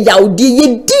ne ye yaudi ye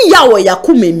di ya wo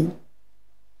yakomem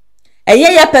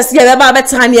enye ya pese ye be ba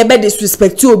beta ne be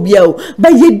disrespect obi a o ba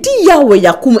ye di ya wo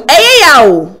yakom enye ya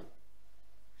o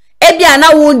ebia na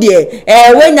wo de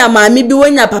wenya maami bi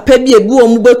wenya papa bi ebi wo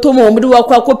mu beto mo de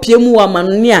wakwa kopie mu wa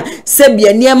manone a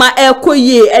sebia niema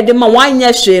ekoye ede ma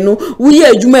wanya hwe no wo ye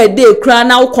adwuma ede kra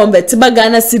na wo convert ba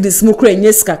Ghana cedis mu kra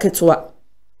nye sika ketwa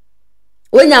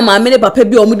wenya maami ne papa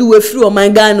bi o mu de we free o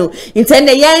man Ghana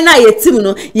intende yen na yetim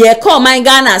no ye ka o man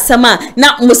Ghana asema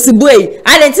na musiboi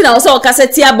adenti na wo so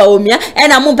kaseti Bawumia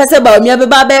na mo pese Bawumia be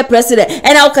ba be president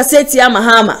na wo kaseti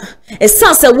Mahama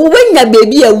esanse wo wenya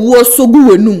bebi awuo so gu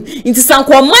wenum nti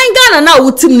sanko man Ghana na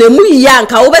wotim na mu ya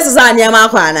nka wo besesa anyama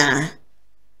akwa na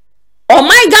Oh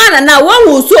my Ghana na one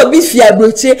will so be fia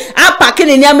broche a packing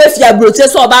in your fia broche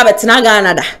so ba betina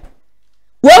Ghana da.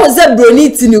 Where was that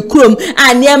bronit in the chrome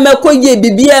and near me koye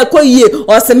bibia koye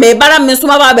or se me bara me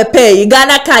suma ba be pay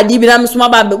Ghana card bi na me suma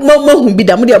ba mo hu bi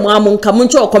da mo de mo amon ka mo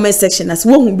ncho comment section as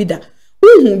wo hu bi da. Wo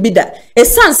hu bi da. E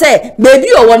san say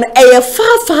baby o won e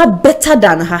far better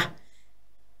than her.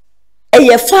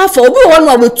 E far obi won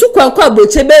wa betu kwankwa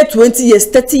broche be 20 years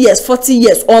 30 years 40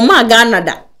 years o ma Ghana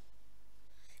da.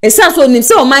 Esa so nim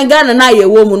se o man Ghana na ye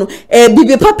wo mu no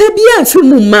bibi papa bia mfi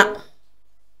mu ma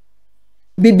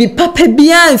bibi papa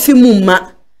bia mfi mu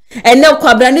ma ene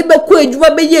kwabra ne be ko ejuma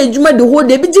be ye ejuma de ho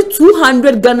de bi ji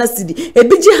 200 Ghana cedi e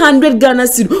bi ji 100 Ghana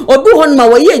cedi obi hon ma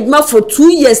wo ye ejuma for 2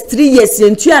 years 3 years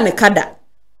yentua ne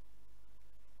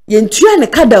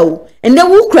kada o ene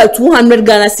wo kra 200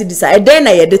 Ghana cedi sa e den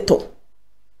na ye de to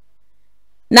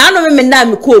na no me na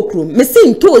me ko okru me say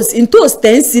in toes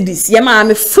 10 cedis ye ma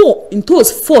me 4 in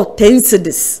toes 4 10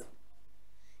 cedis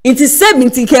it is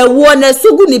 70 ke wo na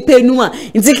sugu ni penu a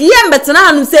intiki ye mbetena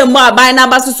hanu say mo aban na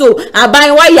baso so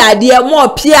aban wa ya de mo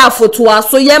pia afoto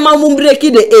aso ye ma mu break the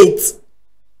 8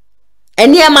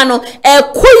 eni e ma no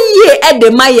koye e de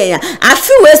mayen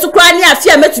afi we so kra ni afi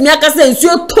a metumi akasa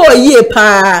nsuo to ye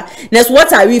pa next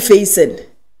what are we facing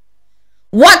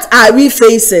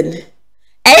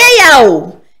ya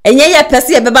o enye ya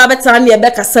pese ye beba betana ne ye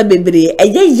bekasa bebre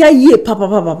eye ya ye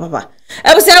papa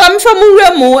e se ba mfa mu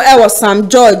wremu e wo Sam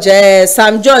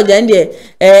George ende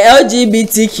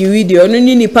LGBTQ video no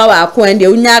ni power akọ ende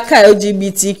unya aka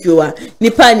LGBTQ a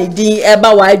nipa ni din e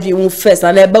ba wa adwi mu first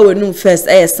and e ba wenu first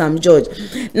Sam George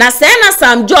na se na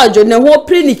Sam George ne ho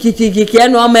pri ni kikikiki e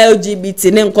no ma LGBT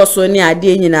ne nkoso ni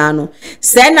ade nyina no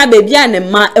se na baby a ne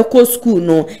ma ekọ school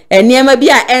no eniema bi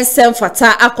a ensem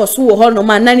fata akoso wo ho no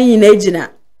ma na ni nyina ejina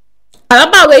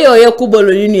Alaba we yo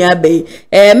kubolo ni abe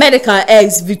medical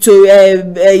ex Victor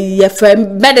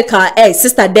medical ex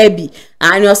sister Debbie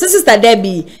and your sister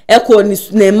Debbie eko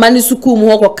ni mani suku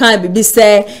mu ho kan bibi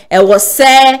se wo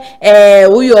se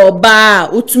wo yo ba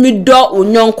utumi do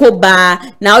onyonko ba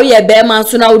na wo ye be ma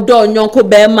so na wo do onyonko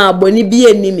be ma boni bi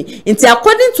enimi nti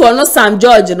according to ono Sam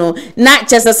George no na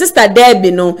chesa sister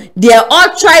Debbie no they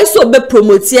all try so be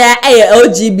promote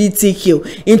LGBTQ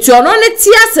nti ono ne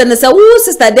tia se ne se wo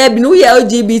sister Debbie no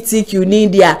LGBTQ ni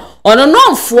dia ono no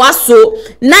mfoa so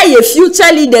na ye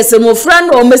future leaders mo friend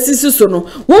o mesisi so no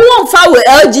wo mfa we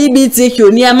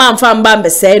LGBTQ ni ma mfa mba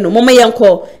mbese no mo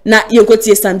yenko na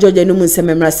yenkotie Sam George no mu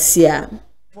nsememra sisia.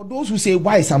 For those who say,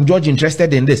 why is Sam George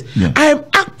interested in this? Yeah. I am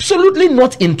absolutely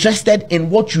not interested in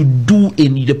what you do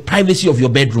in the privacy of your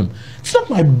bedroom. It's not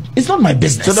my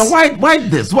business. So then why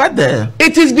this? Why there?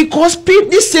 It is because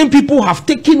these same people have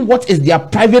taken what is their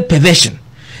private perversion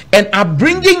and are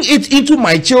bringing it into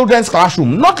my children's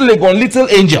classroom. Not Legon, Little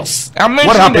Angels. I'm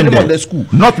mentioning the name of the school.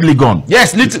 Not Legon.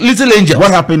 Yes, Little Angels.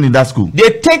 What happened in that school?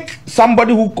 They take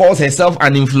somebody who calls herself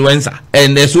an influencer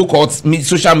and a so-called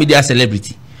social media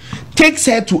celebrity, takes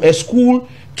her to a school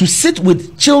to sit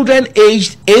with children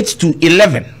aged 8 to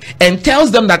 11 and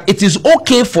tells them that it is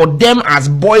okay for them as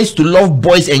boys to love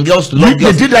boys and girls to love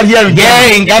girls. They did that here in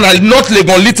Ghana. In Ghana, not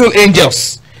Legon, Little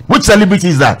Angels. Which celebrity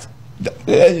is that?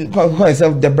 Call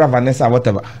herself Deborah Vanessa,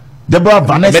 whatever. Deborah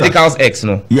Vanessa, Medical's ex,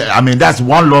 no? Yeah, I mean that's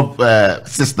One Love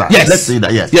sister. Yes, let's say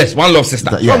that. Yes, One Love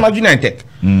sister. Yeah. From Nigeria Tech.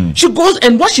 She goes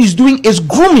and what she's doing is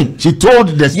grooming. She told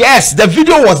this. Yes, the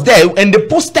video was there and they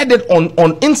posted it on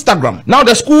Instagram. Now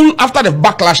the school, after the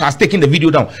backlash, has taken the video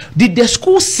down. Did the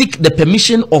school seek the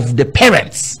permission of the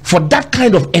parents for that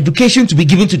kind of education to be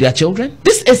given to their children?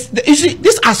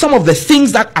 These are some of the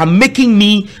things that are making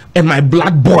me and my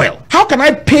blood boil. How can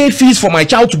I pay fees for my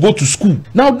child to go to school?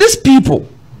 Now these people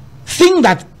think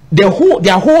that their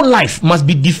whole life must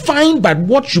be defined by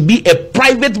what should be a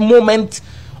private moment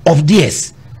of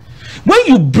theirs. When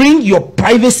you bring your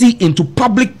privacy into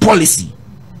public policy,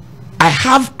 I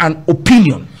have an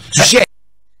opinion to share.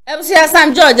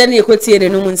 Sam George and Equity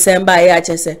no Munsemba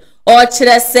Yachese. Or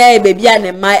say baby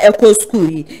and my echo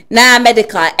school na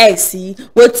medical ex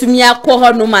what to me a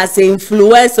no mas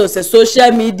influencers or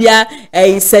social media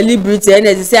a celebrity and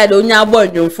as I said on your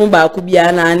board from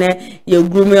Bakubiana you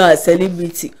groom a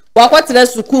celebrity. What the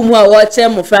sukum who are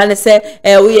watching my friend say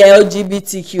we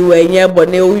LGBTQ and yeah but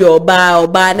no your bar or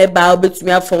bar bet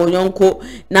me for yonko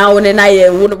now when I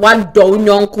one don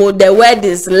yonko the word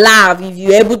is love if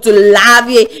you able to love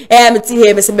ye empty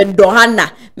him as a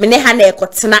dohana menehana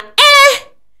ekotena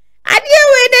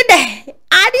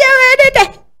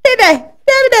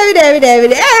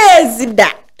Zida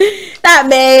That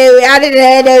baby, I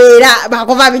didn't that back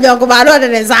of a video about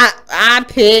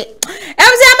happy.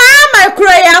 My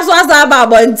cry as was about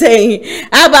Bontain.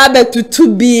 About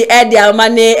to be Eddie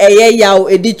Almane, a yaw,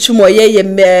 Edichumo,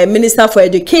 Minister for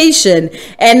Education,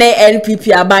 and a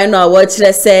NPP abino, watch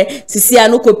let's say,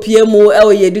 Sisianuko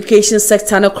PMO, education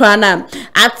sector, no crana.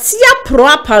 Atia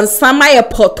prop and Samaya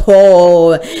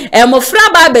pothole. And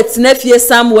Mofraba bet nephew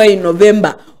somewhere in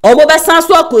November. Obo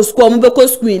sanso akosko ombeko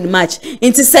school in March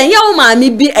inti senya o maami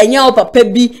bi enya o papa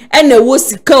bi ena wo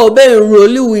sika obe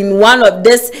enroll in one of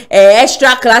this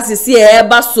extra classes here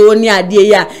ba so ni ade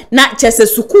ya na chese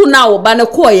school na oba ne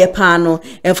ko ye pa no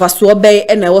emfa so obe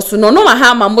ena wo so no no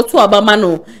ha ma moto oba ma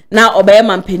no na oba ye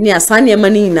mampani asane ma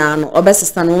ni na no obe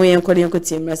sister no yen ko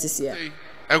tie mra sisia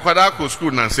enkwada ko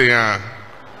school na se ya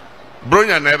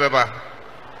bronya na ebeba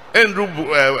enru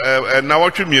na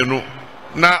wotwe mienu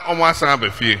na omo asan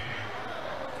abafie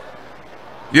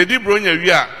yedi bronya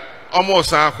wi a omo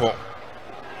osan akọ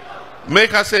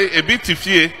make us say a bit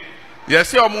fie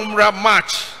yesi omo mra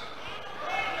March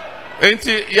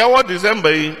enti yawo December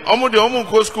yi omo de omo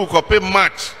ko school ko pay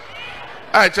March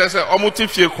a chese omo ti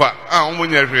fie kwa a omo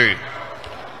nya hwe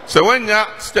so wanya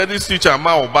study teacher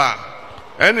ma oba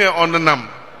ene onenam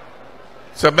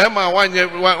so be ma wanye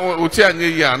uti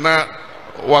anye ya na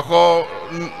wako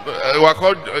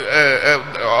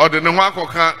odene ho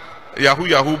akoka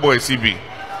yahoo boys bi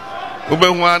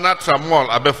obehu na tramol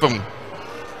abefam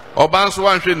oba nso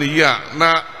wanhwe ne yi a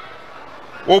na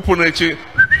open echi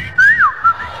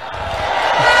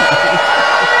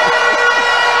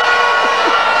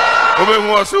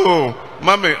obehu oso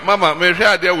mama me hwe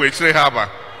ade we kire ha ba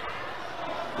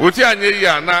oti anye yi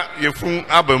a na yefun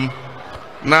abam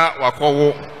na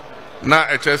wakowo na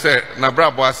echese na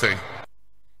brabo asai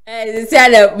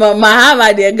say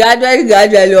Mahama the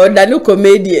gradually or no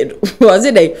comedian was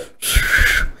it like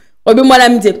obi mo la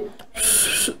mte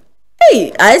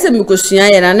hey I say me question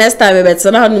ya na next time be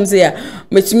tena hanum say ya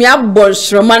metumi abol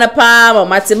shroma na pa ma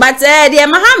mate but de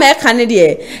Mahama e kan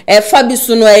de fa bi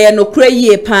so no ye no kura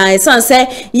yie pan san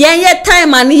say yen ye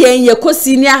time an yen ye ko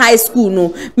senior high school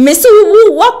no me se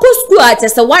wo ko school at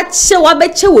say wa be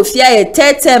che wo fia ye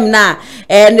term na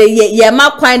and ye ma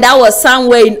kwan that was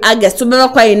somewhere in August to be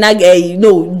kwan in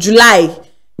no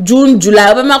June,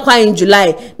 July, we ma in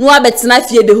July. No abetena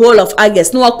fie the whole of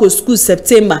August. No ko school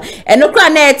September. And no kra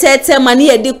na term ani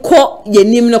ye de ko ye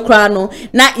nim no kra no.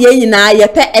 Na ye nyina ye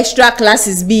pe extra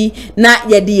classes bi na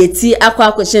ye de yeti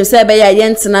akwa akwhyem se be ye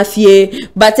ntena fie.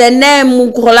 But na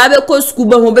mu kola be ko school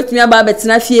be ho betumi aba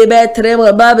betena fie be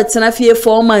 3 ba betena fie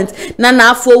 4 months. Na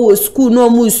afọ wo school no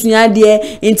mu sua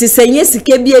de nti senye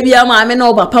sike bia ma ame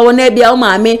na papa wo na bia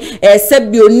ma ame se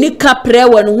bi onika pre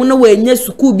wo no ho no we nya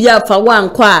school bia fa wa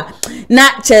nkwa na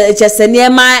chese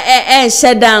niema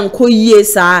shedan ko yie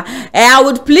sa I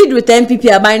would plead with MPP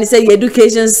about say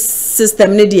education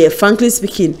system ne dey frankly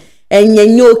speaking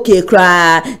enyenye okay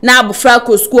kra na abufra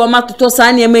ko school ma toto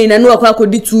sa niema ina no akwa ko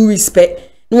di 2 weeks pe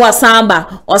no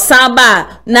osamba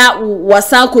na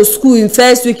wasan ko school in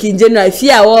first week in January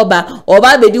fear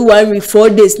oba be di 1 week 4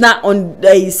 days na on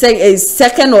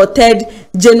second or third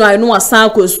January no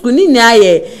wasan ko school ni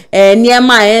aye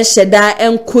niema sheda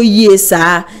enko yie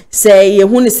sa say ye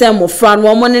hu ni say mo fran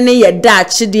wo mo ne ye da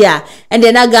chide a and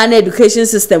then Ghana education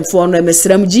system for no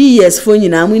mesram GS for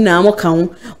nyina mu na mo kan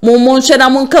mo nhweda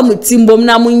mo nka mutimbom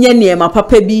na mo nye niema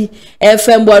papa bi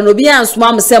FM bo no bi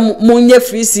ansoma am say mo nye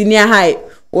free senior high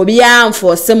obi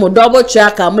amfo se mo double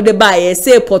track am de ba ye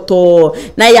say poto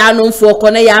na ya no mfo ko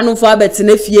na ya no mfo abete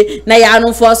na fie na ya no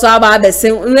mfo so aba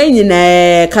abese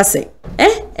nyina kase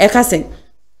kase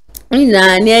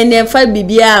ina ne fa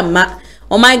bibia ama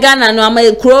oh my Ghana no ama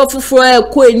kro fufuro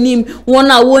ko enim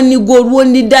wona woni gold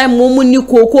woni dime mo ni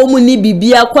koko mo ni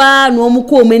bibia kwa no mo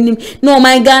ko manim no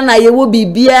my Ghana ye wo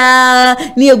bibia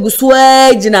ni eguso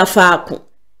agina faako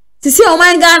sisi o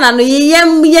my Ghana no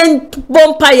yen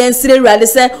bompa yen sire ruade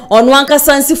se ono anka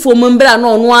sansi fo mbra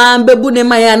no ono an bebu ne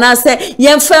man ya na se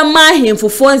yen fa ma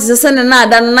hemfofo nse se ne na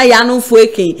ada no na ya no fo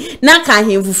eken na ka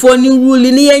hemfofo ni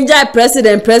rule ni yen jai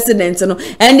president no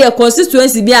and the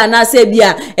constituency bia na se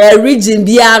bia region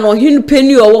bia no hin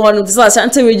penny owo ho no se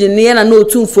Ashanti region ne na no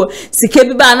tumfo sike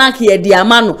bi ba na ka ye di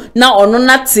ama no na ono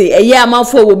na te eye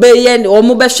amafo wo be ye o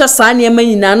mo be hwa sa ne ma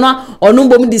nyina no ono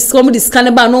bom discount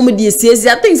ba no mo di esiesi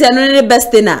I think no ne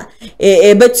best na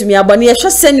betumi abone ye hwe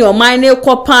seni o man ne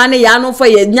kopa ne ya no for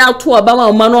ye nya to oba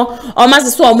ma no o ma se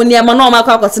so o mo ne ma no o ma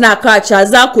kwa kwose na aka cha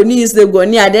za ko ni use go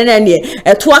ni ade na ne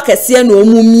eto akese na o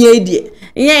mu mie die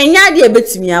nya de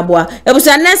betumi aboa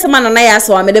ebusa nese ma na ya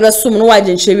so amede be som no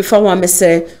waje nche bi fa ho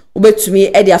amesere ubetumi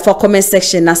e de afa comment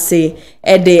section na say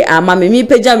e de amame mi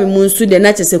pagya me munsu de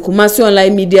na chese Kumasi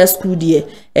online media school de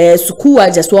school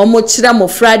aja so omo kira mo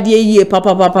frade yie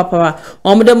papa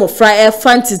omo de mo fra e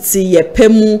fantasy ye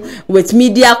pemu with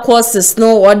media courses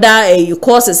no other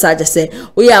courses aja say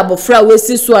we abofra we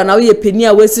si so na we peni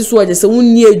a we si so aja say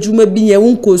wonni adwuma bi ye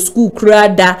wonko school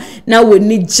krada na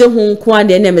woni je ho nko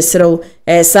ade na mesrew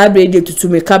sabre de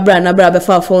tutume kabra na bra be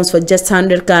fa phones for just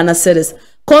 100 Ghana cedis.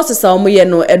 Courses are moye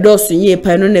no edosu ye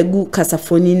pa no na gu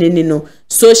kasafoni nene no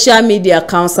social media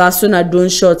accounts aso na don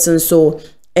shots and so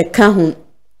eka ho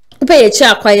pay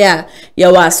cha kwaya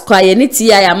ya was kwaya ni ti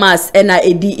ya mas na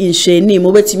edi inhwani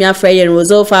mo betimi afra ye no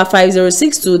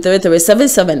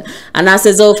 0550623377 and as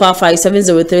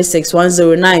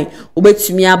 0557036109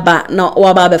 obetimi aba na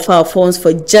waba be file phones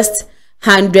for just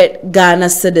 100 Ghana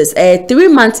cedis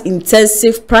 3-month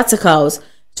intensive practicals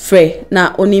free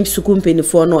na onim sukumpeni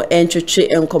for no entwetwe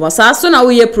enkoma so na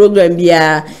we program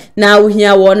bia na wo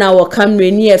hia wo na wo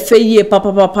camera ni efeye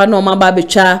papa no maba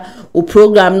betwa o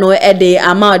program no ede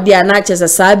ama de na chese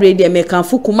sabre de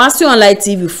mekanfo Kumasi online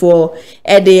TV for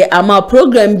ede ama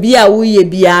program bia wo ye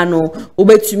bia no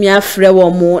obetumi afre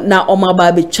wo mo na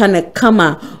omaba betwa ne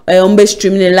kama ombe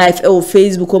streaming live o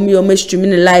Facebook ombe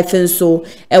streaming live enso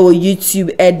e wo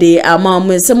YouTube ede ama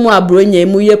mo semo abronya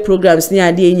mu ye programs ni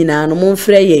ade nyina no mo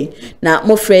mfre ye na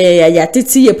mo frɛ ya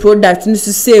titi ye product ni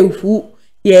so say hu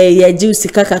ye juice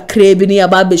kaka krebi ni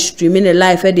aba be streaming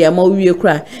live de ama wie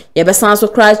kra ye be san so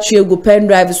kra tue go pen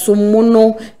drive so mu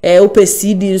no ope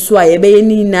CD so a ye be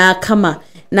ni na kama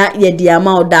na ye di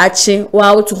ama odache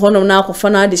wa otu hono na akofa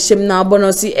na de hyem na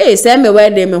abono si se me we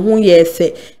de me hu ye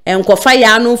fe enkofa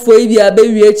ya no fo ibi abe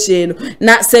wie chie no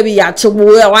na se bi ya chegbo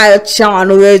wa cha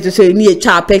no we to say ni e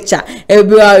twa picture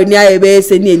ebi wa ni aye be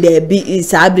se ni le bi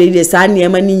is abre sa ne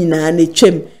ma ni nyina na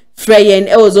twem freyen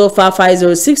e was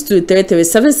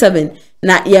 0550623377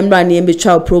 na yemra ni embe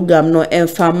twa program no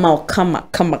emfa ma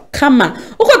kama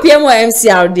ukopie mo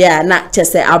MCR dia na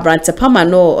chese abrante pama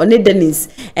no one Dennis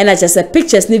na chese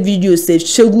pictures ni videos se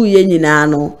shegu ye nyina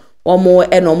no omo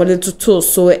no mo de tutu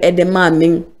so e de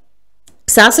mamin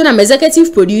sasa na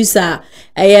executive producer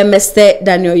Mr.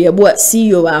 Daniel Yebo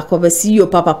CEO akoba CEO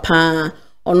papa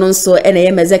ononso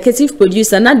ene executive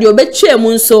producer na de obetwe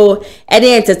mu nso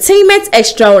ene entertainment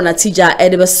extra on atija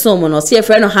ede besomo no se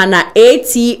friend Hana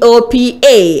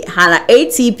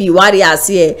ATP wari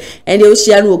ase ene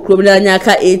oshia no okrom na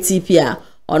nyaka ATP a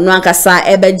ono akasa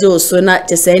ebeje so na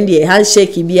chese ndie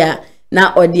handshake bia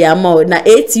na odi ama na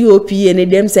ATP ene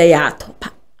dem se ya atopa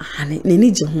ane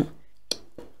ni je ho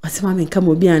asema me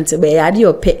kama obi ante be ya de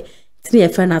ope tini e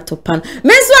fa na atopa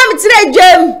menso am tire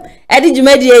dwam edi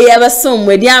jumadi ye besom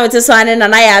wedi amete so ane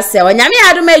na ya ase onyame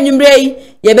adoma enwumre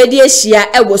ye bedi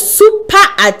ehia ewo super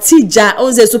atija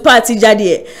onze super atija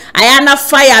de ayana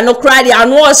fire no kra de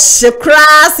anu ohye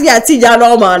kra si atija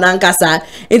no ma na nkasa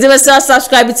enti be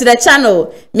subscribe to the channel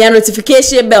me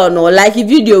notification bell no like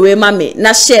video we mame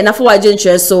na share na forward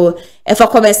ntwe so e fa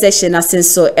comment section na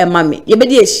senso e mame ye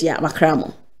bedi ehia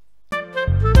makramo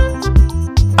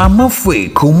Amafwe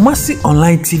Kumasi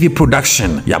online TV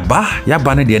production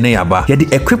yaba ne de ne yaba ye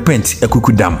de equipment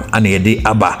ekukudam ana ye de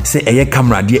aba se eye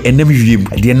camera de enam wiem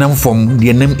de nam fom de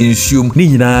enam ensuom ni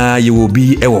nyina ye wo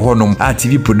bi e wo honom a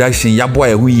TV production yabo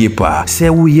ya huye pa se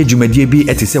wo ye dwumadie bi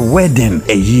etese wedding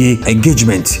eye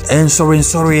engagement and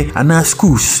sorry ana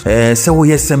schools se wo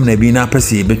ye seminar bi na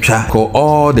pese betwa ko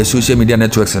all the social media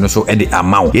networks and so e de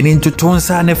amaw ye ni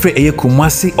ntotonsa na fre eye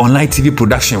Kumasi online TV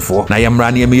production for na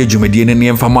yamra na ye dwumadie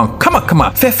ne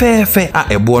kama fe a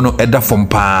ebo no eda from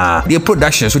pa the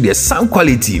production so the sound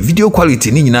quality video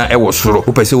quality ni nyina e wo soro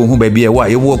wo pese wo hu ba bia wa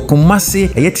ye wo Kumasi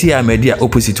eyetia media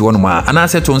opposite one ma ana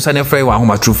se to nsa ne frɛ wa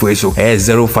homa trufo so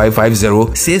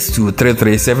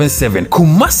 0550623377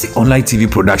 Kumasi online TV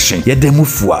production ye demu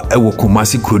fua e wo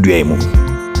Kumasi kodua mu